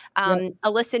point.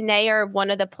 Alyssa Nair, one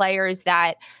of the players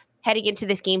that heading into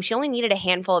this game, she only needed a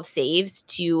handful of saves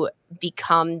to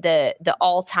become the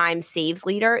all-time saves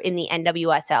leader in the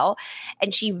NWSL.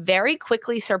 And she very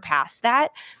quickly surpassed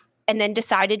that and then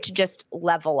decided to just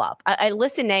level up.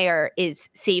 Alyssa Nair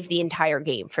saved the entire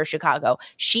game for Chicago.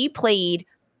 She played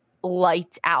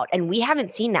lights out, and we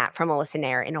haven't seen that from Alyssa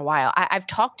Nair in a while. I've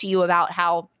talked to you about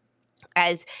how,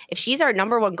 as if she's our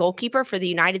number one goalkeeper for the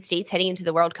United States heading into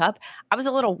the World Cup, I was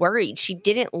a little worried. She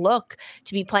didn't look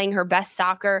to be playing her best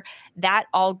soccer. That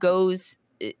all goes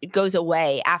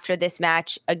away after this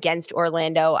match against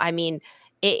Orlando. I mean,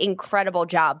 incredible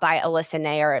job by Alyssa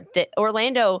Nair.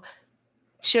 Orlando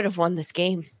should have won this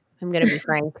game. I'm going to be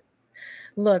frank.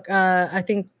 Look, I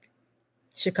think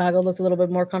Chicago looked a little bit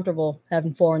more comfortable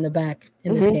having 4 in the back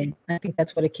in this game. I think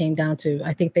that's what it came down to.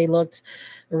 I think they looked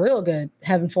real good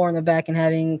having 4 in the back and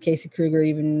having Casey Kruger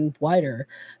even wider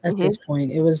at this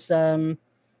point. It was at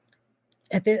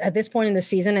this point in the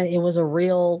season, it was a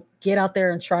real get out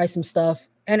there and try some stuff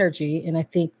energy. And I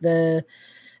think the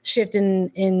shift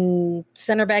in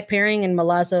center back pairing, and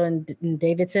Milazzo and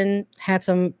Davidson had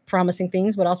some promising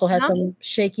things, but also had some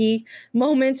shaky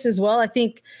moments as well. I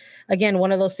think, again,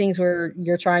 one of those things where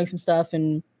you're trying some stuff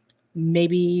and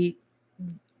maybe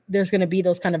there's going to be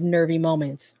those kind of nervy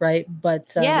moments, right? But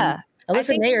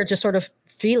Alyssa Naeher just sort of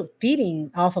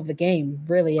feeding off of the game,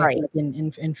 really, I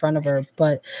think, in front of her.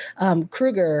 But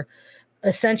Kruger,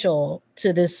 essential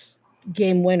to this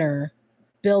game winner,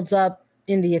 builds up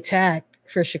in the attack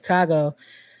for Chicago,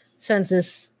 sends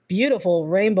this beautiful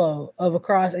rainbow of a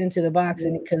cross into the box,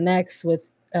 and it connects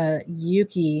with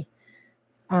Yuki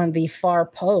on the far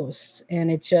post.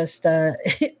 And it just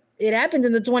it happened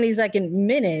in the 22nd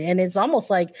minute, and it's almost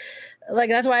like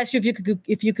that's why I asked you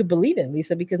if you could believe it,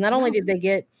 Lisa, because not only did they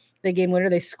get the game winner,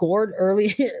 they scored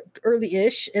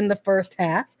early-ish in the first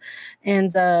half,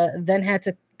 and then had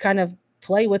to kind of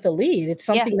play with a lead. It's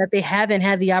something that they haven't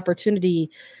had the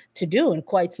opportunity to do in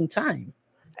quite some time.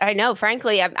 I know,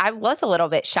 frankly, I was a little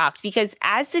bit shocked because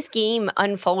as this game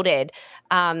unfolded,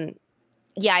 I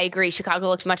agree. Chicago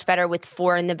looked much better with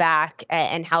 4 in the back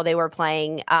and how they were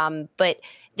playing. But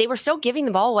they were still giving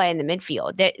the ball away in the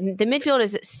midfield. The midfield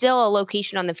is still a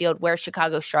location on the field where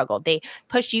Chicago struggled. They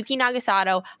pushed Yuki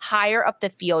Nagasato higher up the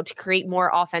field to create more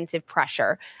offensive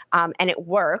pressure. And it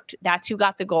worked. That's who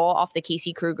got the goal off the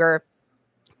Casey Kruger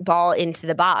ball into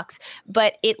the box,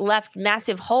 but it left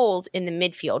massive holes in the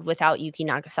midfield without Yuki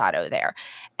Nagasato there.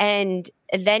 And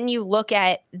then you look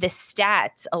at the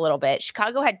stats a little bit.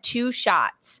 Chicago had 2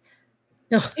 shots.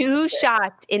 2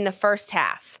 shots in the first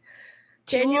half.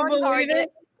 Can you believe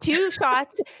it? 2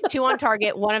 shots, 2 on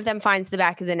target. One of them finds the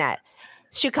back of the net.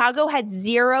 Chicago had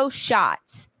 0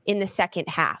 shots in the second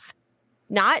half.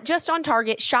 Not just on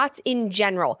target, shots in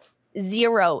general.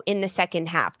 0 in the second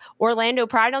half. Orlando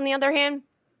Pride, on the other hand,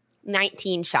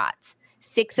 19 shots,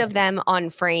 6 of them on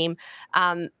frame.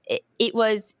 It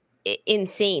was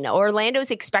insane. Orlando's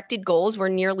expected goals were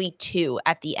nearly 2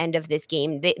 at the end of this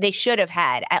game. They should have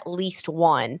had at least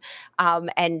 1.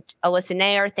 And Alyssa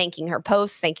Naeher thanking her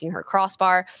post, thanking her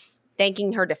crossbar,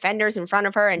 thanking her defenders in front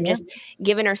of her, and just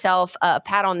giving herself a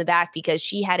pat on the back because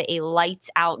she had a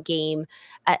lights out game.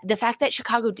 The fact that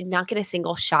Chicago did not get a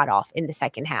single shot off in the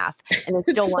second half and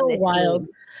it still won this game.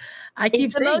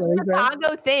 It's the most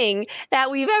Chicago thing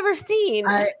that we've ever seen.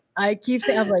 I keep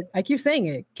saying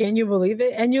it. Can you believe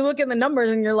it? And you look at the numbers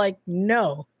and you're like,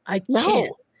 no, I can't.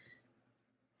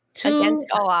 2 against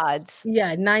all odds.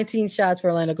 19 shots for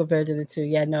Orlando compared to the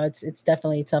 2. It's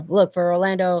definitely tough. Look, for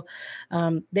Orlando,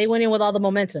 they went in with all the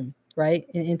momentum, right,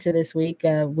 into this week.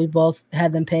 We both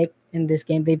had them picked in this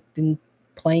game. They've been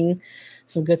playing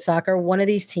some good soccer. One of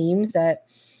these teams that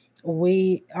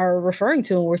we are referring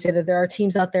to, and we're saying that there are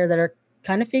teams out there that are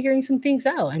kind of figuring some things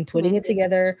out and putting it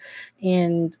together,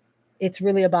 and it's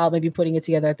really about maybe putting it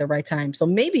together at the right time. So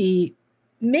maybe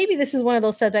this is one of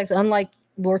those setbacks, unlike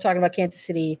we're talking about Kansas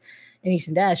City and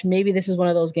Houston Dash. Maybe this is one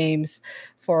of those games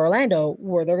for Orlando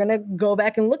where they're going to go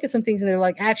back and look at some things and they're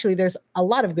like, actually, there's a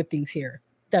lot of good things here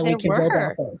that we can build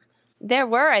off of. There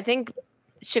were. I think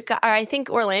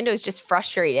Orlando is just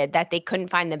frustrated that they couldn't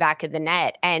find the back of the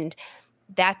net, and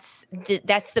that's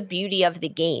the beauty of the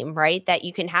game, right? That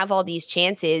you can have all these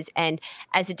chances, and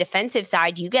as a defensive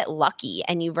side, you get lucky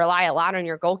and you rely a lot on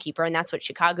your goalkeeper, and that's what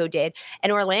Chicago did.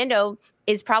 And Orlando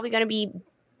is probably going to be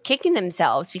kicking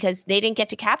themselves because they didn't get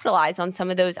to capitalize on some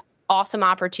of those awesome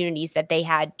opportunities that they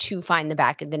had to find the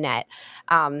back of the net.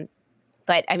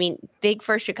 But I mean, big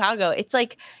for Chicago.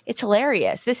 It's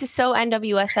hilarious. This is so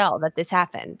NWSL that this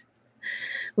happened.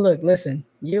 Look, listen,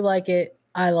 you like it.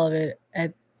 I love it.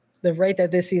 At the rate that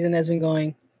this season has been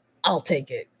going, I'll take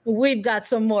it. We've got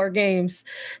some more games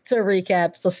to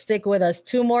recap, so stick with us.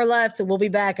 2 more left, and we'll be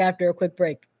back after a quick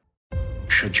break.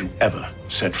 Should you ever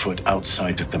set foot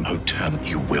outside of the hotel,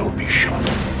 you will be shot.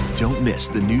 Don't miss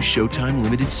the new Showtime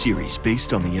limited series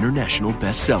based on the international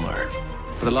bestseller.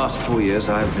 For the last 4 years,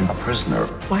 I've been a prisoner.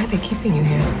 Why are they keeping you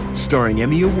here? Starring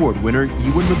Emmy Award winner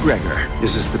Ewan McGregor.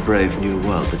 This is the brave new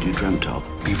world that you dreamt of.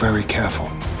 Be very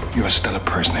careful. You are still a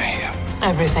prisoner here.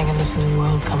 Everything in this new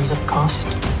world comes at cost.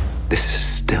 This is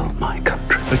still my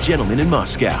country. A Gentleman in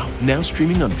Moscow, now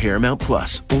streaming on Paramount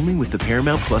Plus, only with the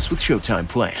Paramount Plus with Showtime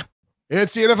plan.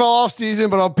 It's the NFL offseason,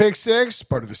 but on Pick 6,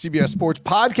 part of the CBS Sports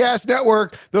Podcast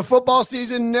Network, the football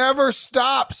season never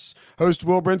stops. Host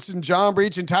Will Brinson, John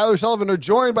Breach, and Tyler Sullivan are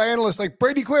joined by analysts like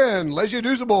Brady Quinn, Lesia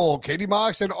Dusable, Katie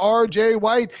Mox, and R.J.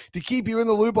 White to keep you in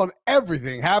the loop on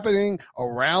everything happening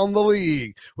around the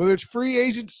league. Whether it's free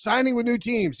agents signing with new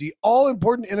teams, the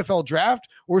all-important NFL draft,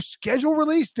 or schedule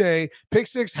release day, Pick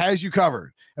 6 has you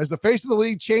covered. As the face of the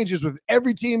league changes with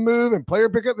every team move and player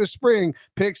pickup this spring,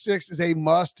 Pick Six is a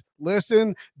must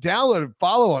listen. Download and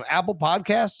follow on Apple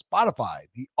Podcasts, Spotify,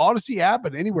 the Odyssey app,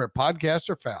 and anywhere podcasts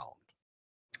are found.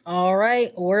 All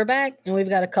right, we're back, and we've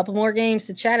got a couple more games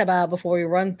to chat about before we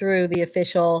run through the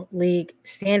official league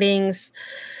standings.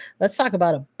 Let's talk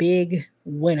about a big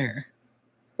winner.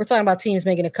 We're talking about teams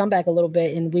making a comeback a little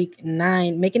bit in week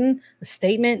 9, making a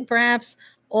statement, perhaps.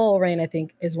 OL Reign, I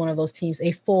think, is one of those teams.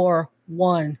 A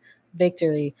 4-1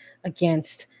 victory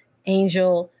against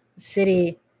Angel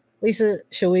City. Lisa,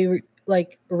 should we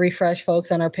refresh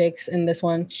folks on our picks in this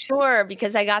one? Sure,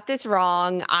 because I got this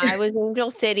wrong. I was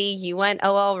Angel City. You went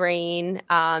OL Reign.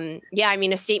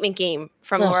 A statement game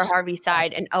from Laura Harvey's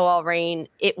side, and OL Reign.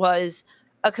 It was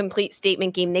a complete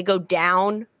statement game. They go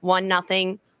down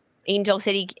 1-0. Angel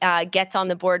City gets on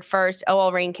the board first.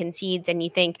 OL Reign concedes, and you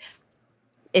think,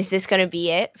 is this going to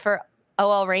be it for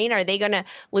OL Reign? Are they going to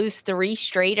lose 3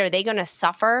 straight? Are they going to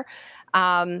suffer?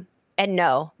 And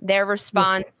no, their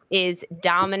response is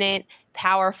dominant,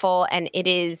 powerful, and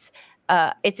it's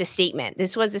a statement.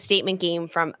 This was a statement game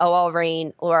from OL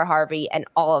Reign, Laura Harvey, and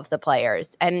all of the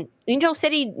players. And Angel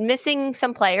City missing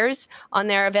some players on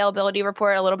their availability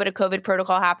report, a little bit of COVID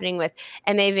protocol happening with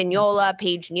M.A. Vignola,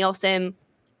 Paige Nielsen.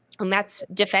 And that's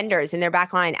defenders in their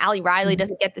back line. Allie Riley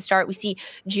doesn't get the start. We see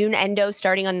June Endo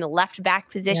starting on the left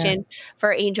back position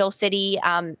for Angel City.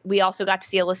 We also got to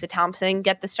see Alyssa Thompson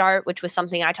get the start, which was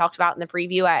something I talked about in the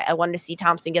preview. I wanted to see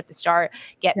Thompson get the start,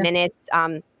 get minutes.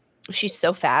 She's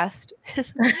so fast.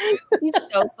 She's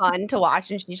so fun to watch,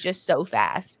 and she's just so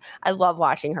fast. I love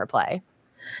watching her play.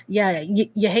 Yeah,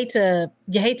 you hate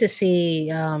to see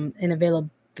an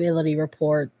availability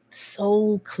report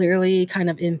so clearly kind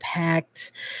of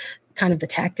impact kind of the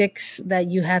tactics that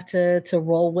you have to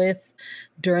roll with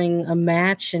during a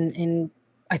match. And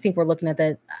I think we're looking at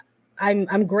that.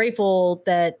 I'm grateful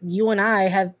that you and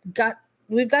I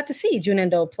we've got to see June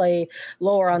Endo play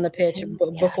lower on the pitch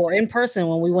before in person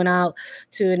when we went out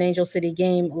to an Angel City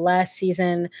game last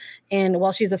season. And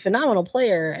while she's a phenomenal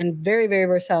player and very, very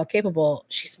versatile, capable,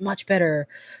 she's much better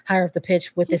higher up the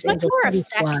pitch with this Angel City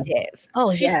squad.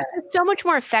 Oh, she's so much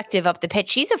more effective up the pitch.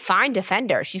 She's a fine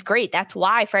defender. She's great. That's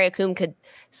why Freya Kuhn could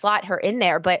slot her in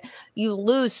there. But you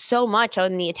lose so much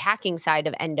on the attacking side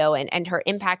of Endo and her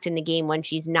impact in the game when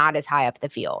she's not as high up the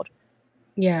field.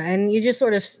 Yeah, and you just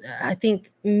sort of, I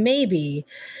think maybe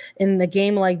in the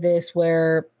game like this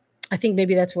where I think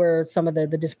maybe that's where some of the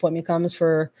disappointment comes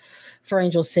for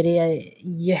Angel City.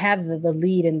 You have the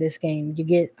lead in this game. You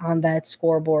get on that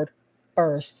scoreboard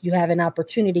first. You have an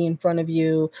opportunity in front of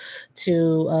you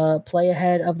to play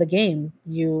ahead of the game.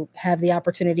 You have the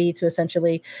opportunity to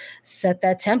essentially set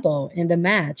that tempo in the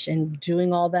match and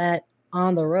doing all that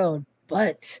on the road.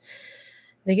 But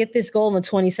they get this goal in the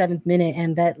 27th minute,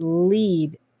 and that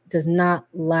lead does not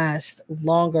last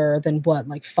longer than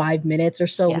 5 minutes or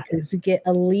so, because you get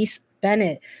Elise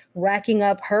Bennett racking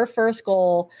up her first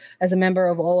goal as a member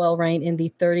of OL Reign in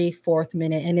the 34th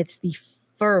minute. And it's the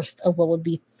first of what would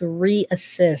be 3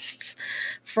 assists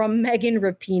from Megan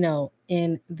Rapinoe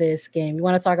in this game. You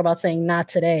want to talk about saying not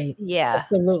today? Yeah.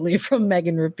 Absolutely, from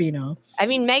Megan Rapinoe. I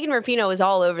mean, Megan Rapinoe was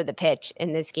all over the pitch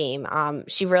in this game.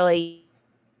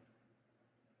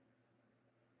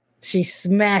 She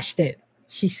smashed it.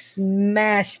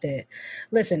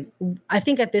 Listen, I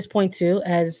think at this point too,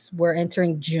 as we're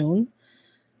entering June,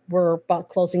 we're about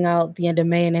closing out the end of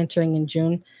May and entering in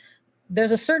June.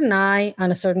 There's a certain eye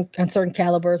on certain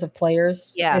calibers of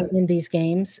players in these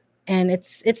games. And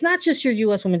it's not just your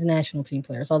U.S. women's national team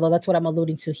players, although that's what I'm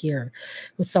alluding to here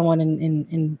with someone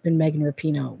in Megan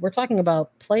Rapinoe. We're talking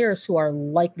about players who are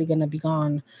likely going to be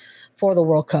gone for the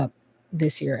World Cup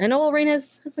this year. And OL Reign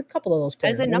has a couple of those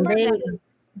players. As a number of them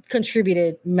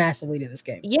contributed massively to this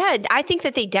game. Yeah, I think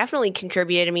that they definitely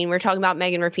contributed. I mean, we're talking about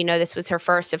Megan Rapinoe. This was her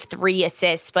first of 3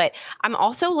 assists, but I'm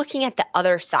also looking at the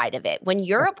other side of it. When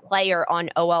you're a player on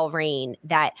OL Reign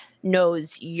that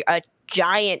knows a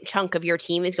giant chunk of your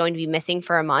team is going to be missing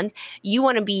for a month, you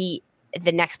want to be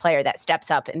the next player that steps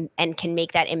up and can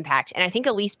make that impact. And I think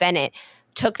Elise Bennett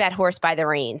took that horse by the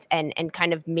reins and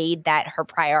kind of made that her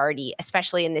priority,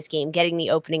 especially in this game, getting the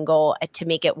opening goal to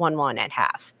make it 1-1 at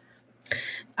half.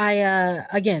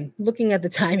 Again, looking at the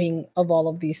timing of all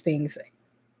of these things,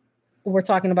 we're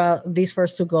talking about these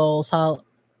first 2 goals, how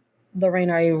the Reign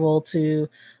are able to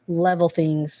level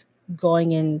things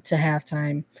going into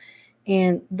halftime.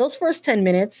 And those first 10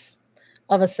 minutes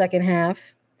of a second half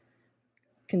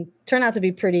can turn out to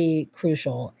be pretty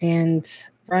crucial. And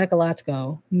Veronica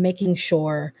Latsko making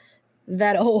sure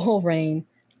that OL Reign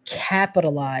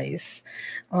capitalize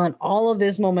on all of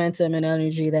this momentum and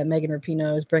energy that Megan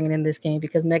Rapinoe is bringing in this game,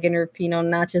 because Megan Rapinoe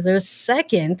notches her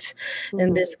second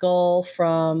in this goal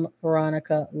from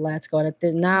Veronica Latsko.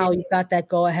 And now you've got that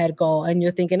go-ahead goal, and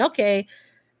you're thinking, okay,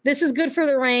 this is good for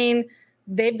the Reign.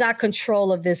 They've got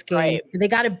control of this game. Right. They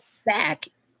got it back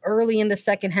early in the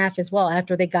second half as well,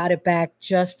 after they got it back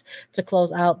just to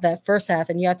close out that first half.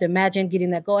 And you have to imagine getting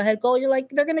that go-ahead goal. You're like,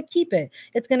 they're going to keep it.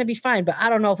 It's going to be fine. But I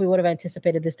don't know if we would have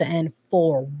anticipated this to end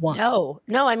 4-1.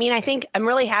 No. I mean, I think I'm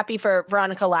really happy for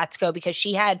Veronica Latsko, because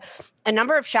she had a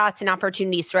number of shots and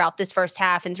opportunities throughout this first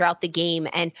half and throughout the game,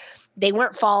 and they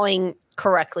weren't falling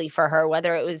correctly for her,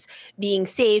 whether it was being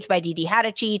saved by Didi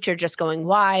Hadicic or just going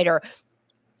wide, or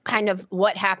kind of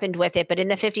what happened with it. But in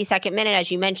the 52nd minute,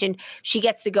 as you mentioned, she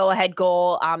gets the go-ahead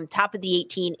goal, top of the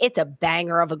 18. It's a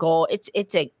banger of a goal.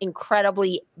 It's an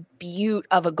incredibly beaut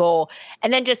of a goal.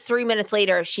 And then just 3 minutes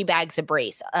later, she bags a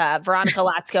brace. Veronica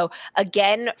Latsko,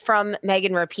 again from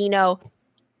Megan Rapinoe.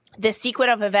 The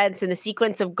sequence of events and the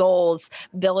sequence of goals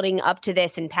building up to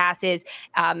this and passes,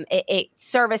 it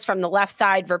service from the left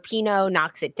side. Rapinoe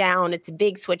knocks it down. It's a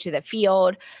big switch of the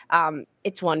field.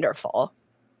 It's wonderful.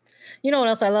 You know what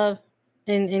else I love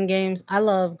in games? I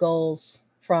love goals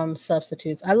from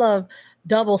substitutes. I love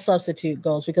double substitute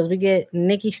goals, because we get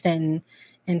Nikki Stanton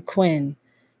and Quinn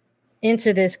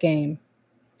into this game,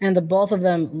 and the both of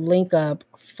them link up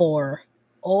for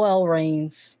OL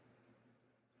Reign's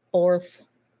fourth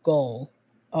goal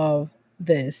of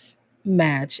this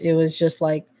match. It was just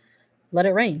like, let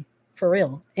it rain for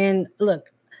real. And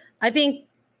look, I think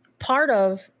part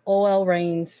of OL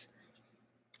Reign's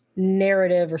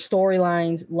narrative or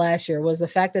storylines last year was the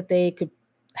fact that they could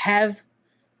have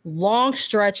long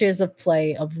stretches of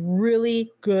play of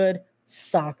really good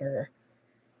soccer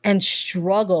and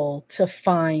struggle to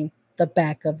find the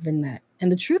back of the net.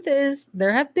 And the truth is,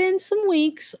 there have been some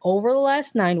weeks over the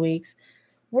last 9 weeks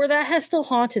where that has still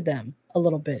haunted them a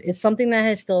little bit. It's something that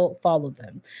has still followed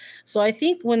them. So I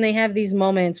think when they have these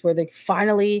moments where they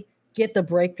finally get the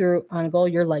breakthrough on goal,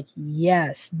 you're like,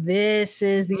 yes, this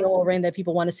is the OL Reign that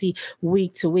people want to see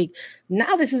week to week.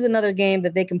 Now this is another game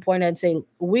that they can point at and say,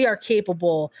 we are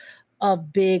capable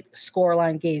of big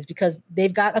scoreline games, because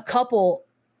they've got a couple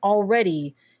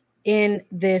already in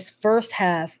this first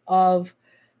half of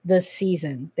the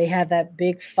season. They had that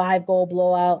big 5-goal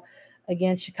blowout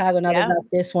against Chicago. Now they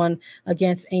got this one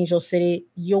against Angel City.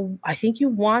 I think you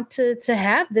want to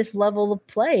have this level of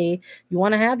play. You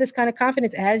want to have this kind of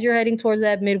confidence as you're heading towards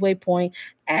that midway point,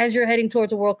 as you're heading towards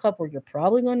the World Cup, where you're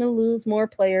probably going to lose more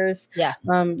players,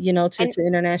 to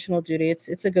international duty.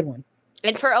 It's a good one.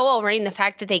 And for OL Reign, the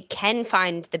fact that they can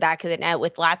find the back of the net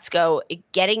with Latsko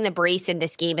getting the brace in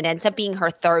this game, it ends up being her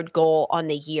third goal on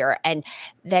the year. And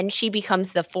then she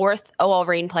becomes the fourth OL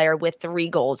Reign player with 3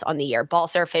 goals on the year.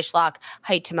 Balser, Fishlock,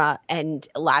 Heitema, and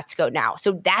Latsko now.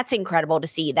 So that's incredible to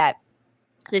see that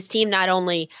this team not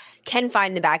only can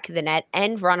find the back of the net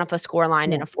and run up a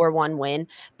scoreline in a 4-1 win,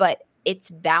 but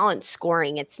it's balanced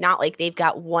scoring. It's not like they've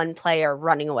got one player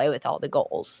running away with all the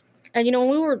goals. And when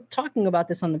we were talking about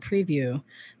this on the preview,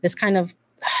 this kind of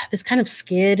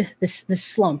skid, this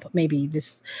slump, maybe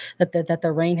that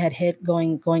the Reign had hit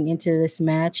going into this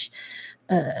match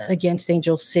against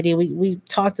Angel City. We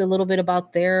talked a little bit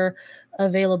about their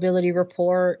availability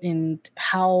report and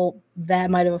how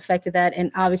that might have affected that. And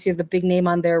obviously the big name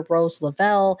on there, Rose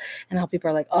Lavelle, and how people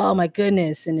are like, oh my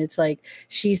goodness. And it's like,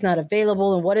 she's not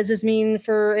available. And what does this mean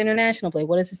for international play?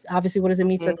 What does it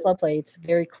mean for club play? It's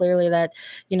very clearly that,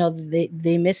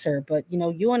 they miss her. But,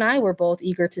 you and I were both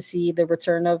eager to see the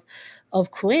return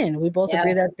of Quinn. We both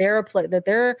agree that they're a player,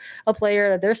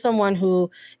 that they're someone who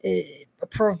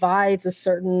provides a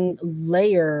certain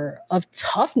layer of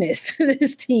toughness to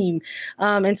this team.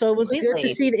 And so it was good to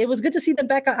see. It was good to see them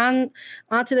back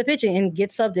onto the pitch and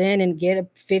get subbed in and get a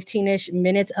 15-ish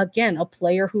minutes. Again, a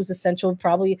player who's essential,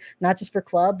 probably not just for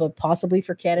club, but possibly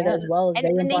for Canada as well. As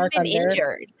and they've been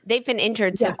injured. They've been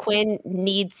injured. So Quinn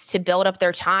needs to build up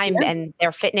their time and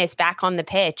their fitness back on the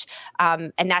pitch.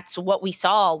 And that's what we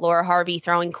saw. Laura Harvey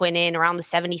throwing Quinn in around the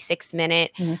 76th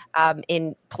minute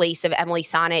in place of Emily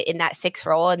Sonnet in that 6th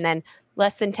role. And then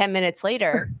less than 10 minutes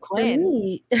later,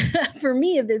 Quinn. For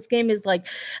me, this game is like,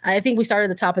 I think we started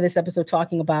at the top of this episode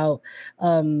talking about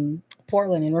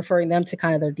Portland and referring them to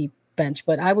kind of their deep bench,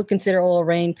 but I would consider OL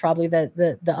Reign probably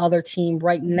the other team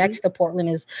right next to Portland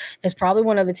is probably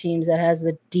one of the teams that has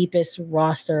the deepest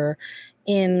roster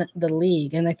in the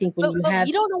league. And I think when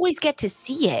you don't always get to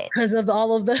see it because of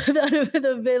all of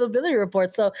the availability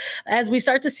reports. So as we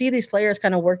start to see these players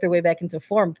kind of work their way back into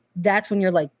form, that's when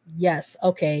you're like, yes,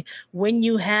 okay. When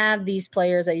you have these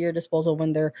players at your disposal,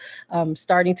 when they're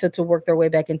starting to work their way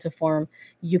back into form,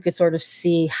 you could sort of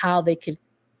see how they could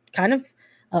kind of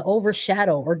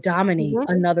overshadow or dominate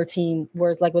another team.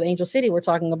 Whereas like with Angel City, we're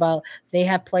talking about they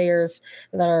have players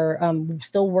that are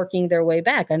still working their way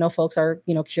back. I know folks are,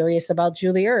 curious about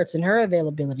Julie Ertz and her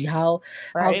availability. How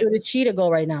good did Cheetah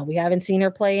go right now? We haven't seen her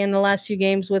play in the last few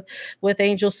games with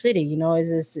Angel City.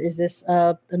 Is this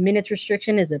a minutes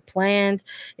restriction? Is it planned?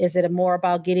 Is it more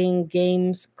about getting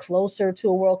games closer to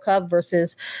a World Cup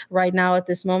versus right now at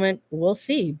this moment? We'll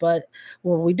see. But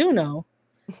what we do know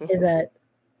is that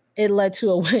it led to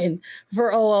a win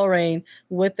for OL Reign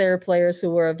with their players who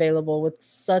were available with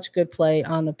such good play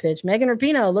on the pitch. Megan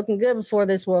Rapinoe looking good before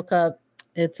this World Cup.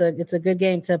 It's a good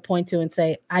game to point to and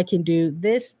say, I can do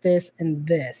this, this, and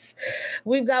this.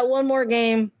 We've got one more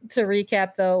game to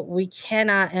recap, though. We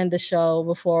cannot end the show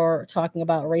before talking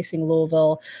about Racing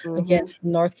Louisville against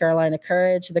North Carolina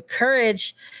Courage. The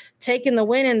Courage taking the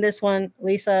win in this one.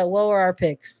 Lisa, what were our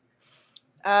picks?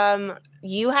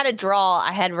 You had a draw.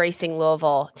 I had Racing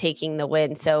Louisville taking the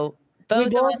win. So both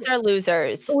of us are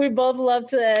losers. We both love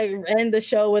to end the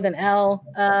show with an L.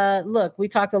 Look, we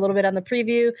talked a little bit on the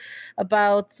preview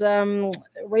about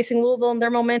Racing Louisville and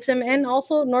their momentum, and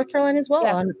also North Carolina as well.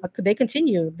 Yeah. They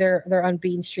continue their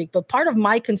unbeaten streak. But part of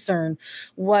my concern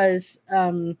was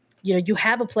you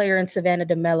have a player in Savannah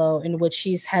DeMello in which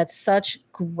she's had such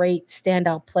great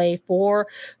standout play for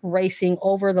Racing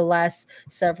over the last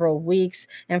several weeks.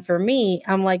 And for me,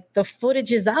 I'm like, the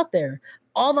footage is out there.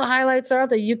 All the highlights are out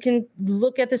there. You can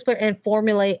look at this player and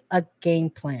formulate a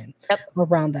game plan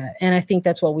around that. And I think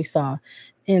that's what we saw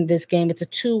in this game. It's a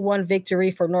 2-1 victory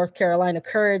for North Carolina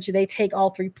Courage. They take all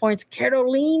 3 points.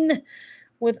 Caroline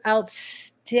with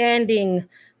outstanding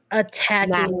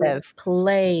attacking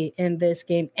play in this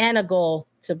game and a goal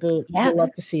to boot. I'd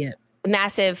love to see it.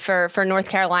 Massive for North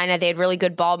Carolina. They had really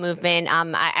good ball movement.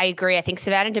 I agree. I think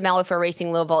Savannah DeMello for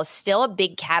Racing Louisville is still a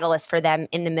big catalyst for them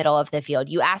in the middle of the field.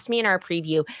 You asked me in our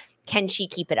preview, can she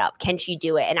keep it up? Can she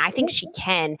do it? And I think she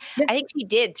can. I think she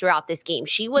did throughout this game.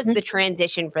 She was the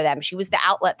transition for them. She was the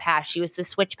outlet pass. She was the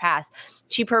switch pass.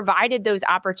 She provided those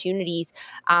opportunities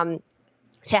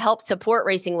to help support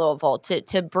Racing Louisville,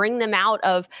 to bring them out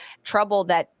of trouble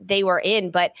that they were in.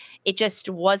 But it just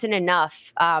wasn't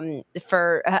enough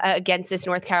for against this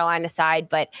North Carolina side.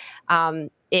 But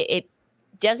it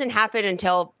doesn't happen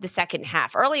until the second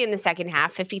half. Early in the second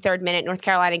half, 53rd minute, North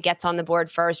Carolina gets on the board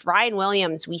first. Ryan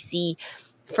Williams, we see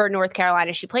for North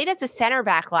Carolina. She played as a center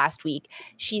back last week.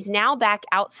 She's now back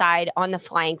outside on the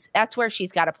flanks. That's where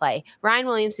she's got to play. Ryan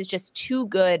Williams is just too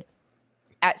good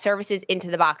at services into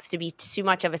the box to be too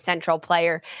much of a central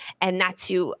player. And that's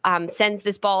who sends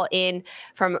this ball in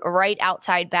from right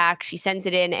outside back. She sends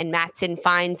it in and Matson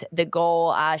finds the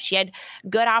goal. She had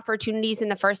good opportunities in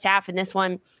the first half, and this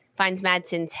one finds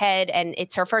Madson's head, and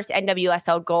it's her first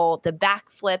NWSL goal, the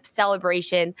backflip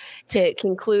celebration to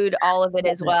conclude all of it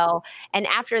as well. And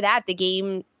after that, the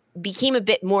game became a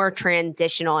bit more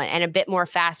transitional and a bit more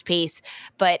fast paced,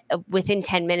 but within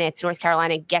 10 minutes, North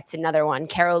Carolina gets another one.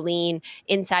 Caroline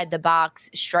inside the box,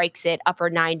 strikes it, upper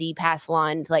 90 past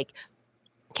Lund. Like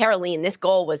Caroline, this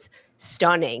goal was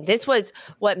stunning. This was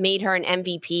what made her an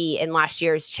MVP in last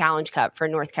year's Challenge Cup for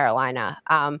North Carolina.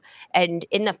 And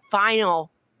in the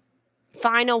final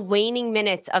waning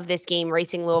minutes of this game,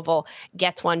 Racing Louisville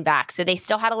gets one back. So they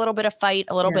still had a little bit of fight,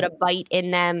 a little bit of bite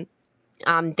in them.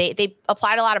 They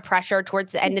applied a lot of pressure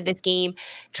towards the end of this game,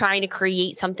 trying to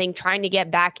create something, trying to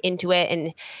get back into it.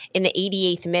 And in the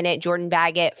 88th minute, Jordan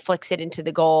Baggett flicks it into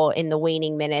the goal in the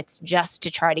waning minutes just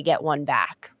to try to get one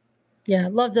back. Yeah,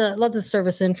 love the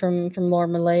service in from Laura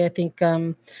Millay. I think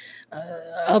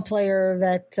a player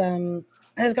that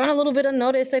has gone a little bit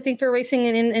unnoticed, I think, for Racing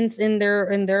in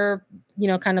their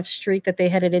kind of streak that they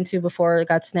headed into before it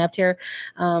got snapped here.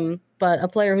 But a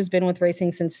player who's been with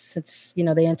Racing since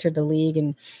they entered the league,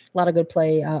 and a lot of good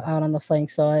play out on the flank.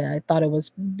 So I thought it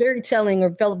was very telling, or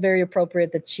felt very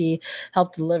appropriate that she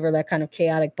helped deliver that kind of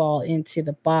chaotic ball into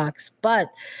the box.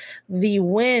 But the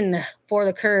win for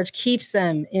the Courage keeps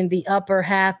them in the upper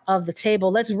half of the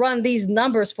table. Let's run these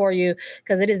numbers for you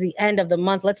because it is the end of the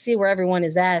month. Let's see where everyone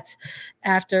is at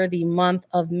after the month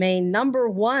of May. Number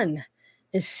 1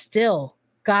 is still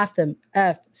Gotham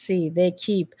FC. They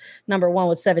keep number 1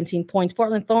 with 17 points.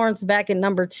 Portland Thorns back at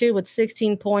number 2 with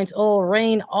 16 points. OL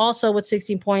Reign also with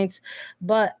 16 points.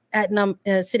 But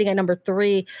sitting at number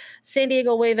 3. San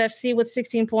Diego Wave FC with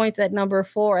 16 points at number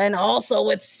 4, and also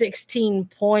with 16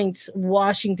 points,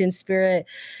 Washington Spirit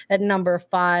at number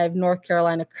 5. North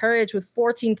Carolina Courage with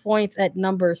 14 points at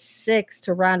number 6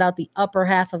 to round out the upper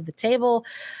half of the table.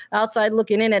 Outside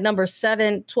looking in at number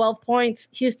 7, 12 points.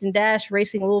 Houston Dash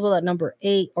Racing Louisville at number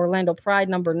 8. Orlando Pride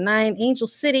number 9. Angel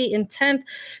City in 10th.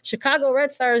 Chicago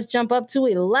Red Stars jump up to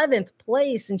 11th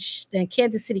place, and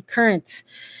Kansas City Current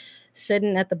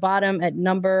sitting at the bottom at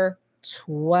number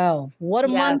 12. What a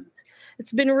month.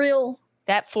 It's been real.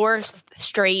 That 4th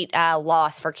straight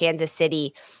loss for Kansas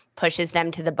City pushes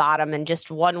them to the bottom, and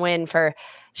just one win for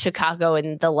Chicago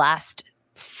in the last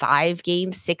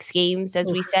 6 games,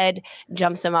 as we said,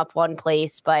 jumps them up one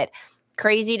place. But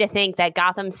crazy to think that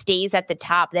Gotham stays at the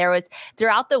top. There was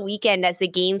throughout the weekend as the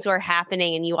games were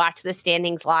happening and you watch the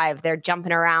standings live, they're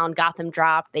jumping around. Gotham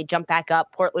dropped, they jumped back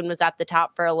up. Portland was at the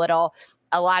top for a little.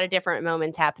 A lot of different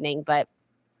moments happening, but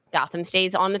Gotham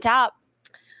stays on the top.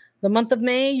 The month of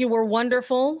May, you were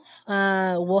wonderful.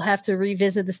 We'll have to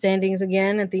revisit the standings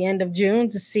again at the end of June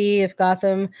to see if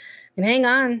Gotham can hang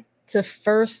on to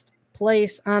first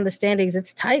place on the standings.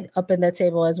 It's tight up in that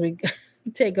table as we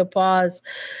take a pause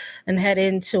and head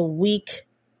into week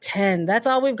 10. That's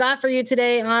all we've got for you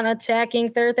today on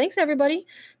Attacking Third. Thanks, everybody,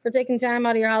 for taking time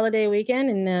out of your holiday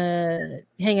weekend and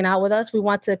hanging out with us. We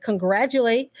want to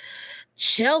congratulate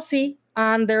Chelsea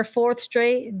on their 4th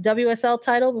straight WSL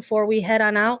title before we head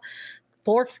on out.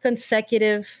 4th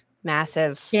consecutive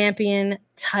massive champion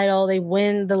title. They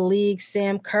win the league.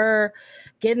 Sam Kerr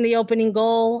getting the opening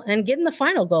goal and getting the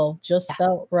final goal just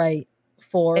felt right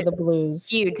for the Blues.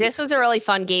 Huge. This was a really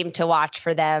fun game to watch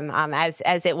for them.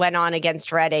 As it went on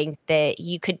against Reading, that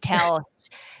you could tell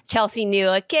Chelsea knew,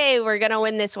 okay, we're going to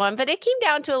win this one. But it came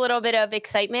down to a little bit of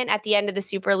excitement at the end of the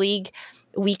Super League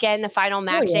weekend, the final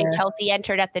match day. Chelsea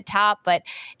entered at the top, but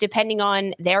depending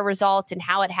on their results and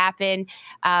how it happened,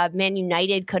 Man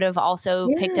United could have also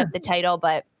picked up the title,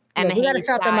 but Emma we got to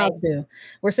shout them out too.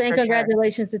 We're saying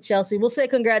congratulations to Chelsea. We'll say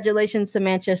congratulations to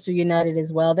Manchester United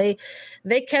as well. They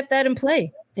kept that in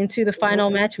play into the final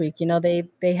match week. You know, they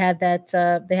had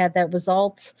that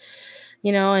result.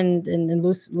 You know, and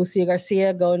Lucia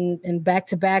Garcia going in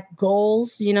back-to-back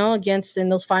goals, you know, against in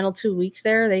those final 2 weeks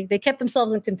there. They kept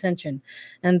themselves in contention,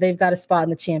 and they've got a spot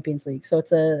in the Champions League. So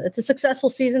it's a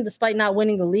successful season despite not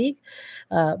winning the league.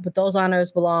 But those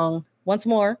honors belong once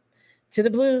more to the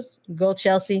Blues. Go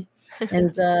Chelsea.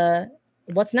 And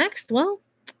what's next? Well,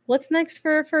 what's next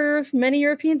for many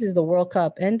Europeans is the World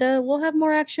Cup. And we'll have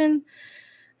more action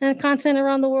and content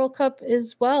around the World Cup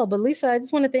as well. But Lisa, I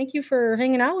just want to thank you for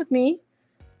hanging out with me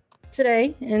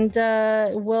today, and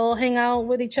we'll hang out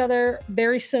with each other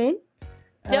very soon.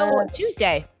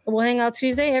 Tuesday. We'll hang out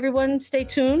Tuesday. Everyone stay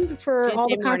tuned for Tuesday all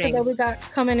the content that we got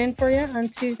coming in for you on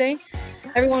Tuesday.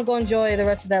 Everyone go enjoy the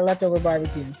rest of that leftover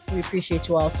barbecue. We appreciate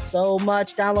you all so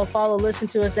much. Download, follow, listen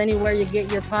to us anywhere you get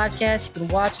your podcast. You can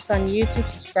watch us on YouTube.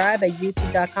 Subscribe at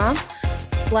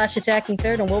youtube.com/Attacking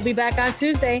Third, and we'll be back on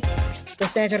Tuesday. For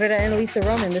Sandra Rita and Lisa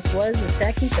Roman, this was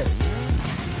Attacking Third.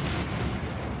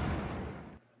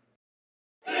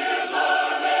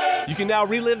 You can now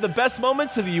relive the best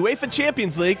moments of the UEFA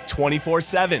Champions League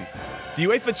 24/7. The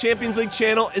UEFA Champions League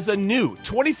channel is a new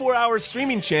 24-hour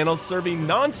streaming channel serving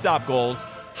non-stop goals,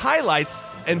 highlights,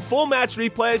 and full match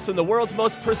replays from the world's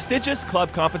most prestigious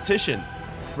club competition.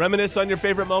 Reminisce on your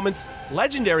favorite moments,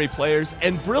 legendary players,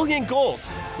 and brilliant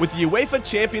goals with the UEFA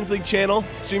Champions League channel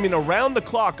streaming around the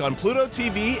clock on Pluto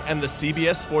TV and the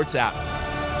CBS Sports app.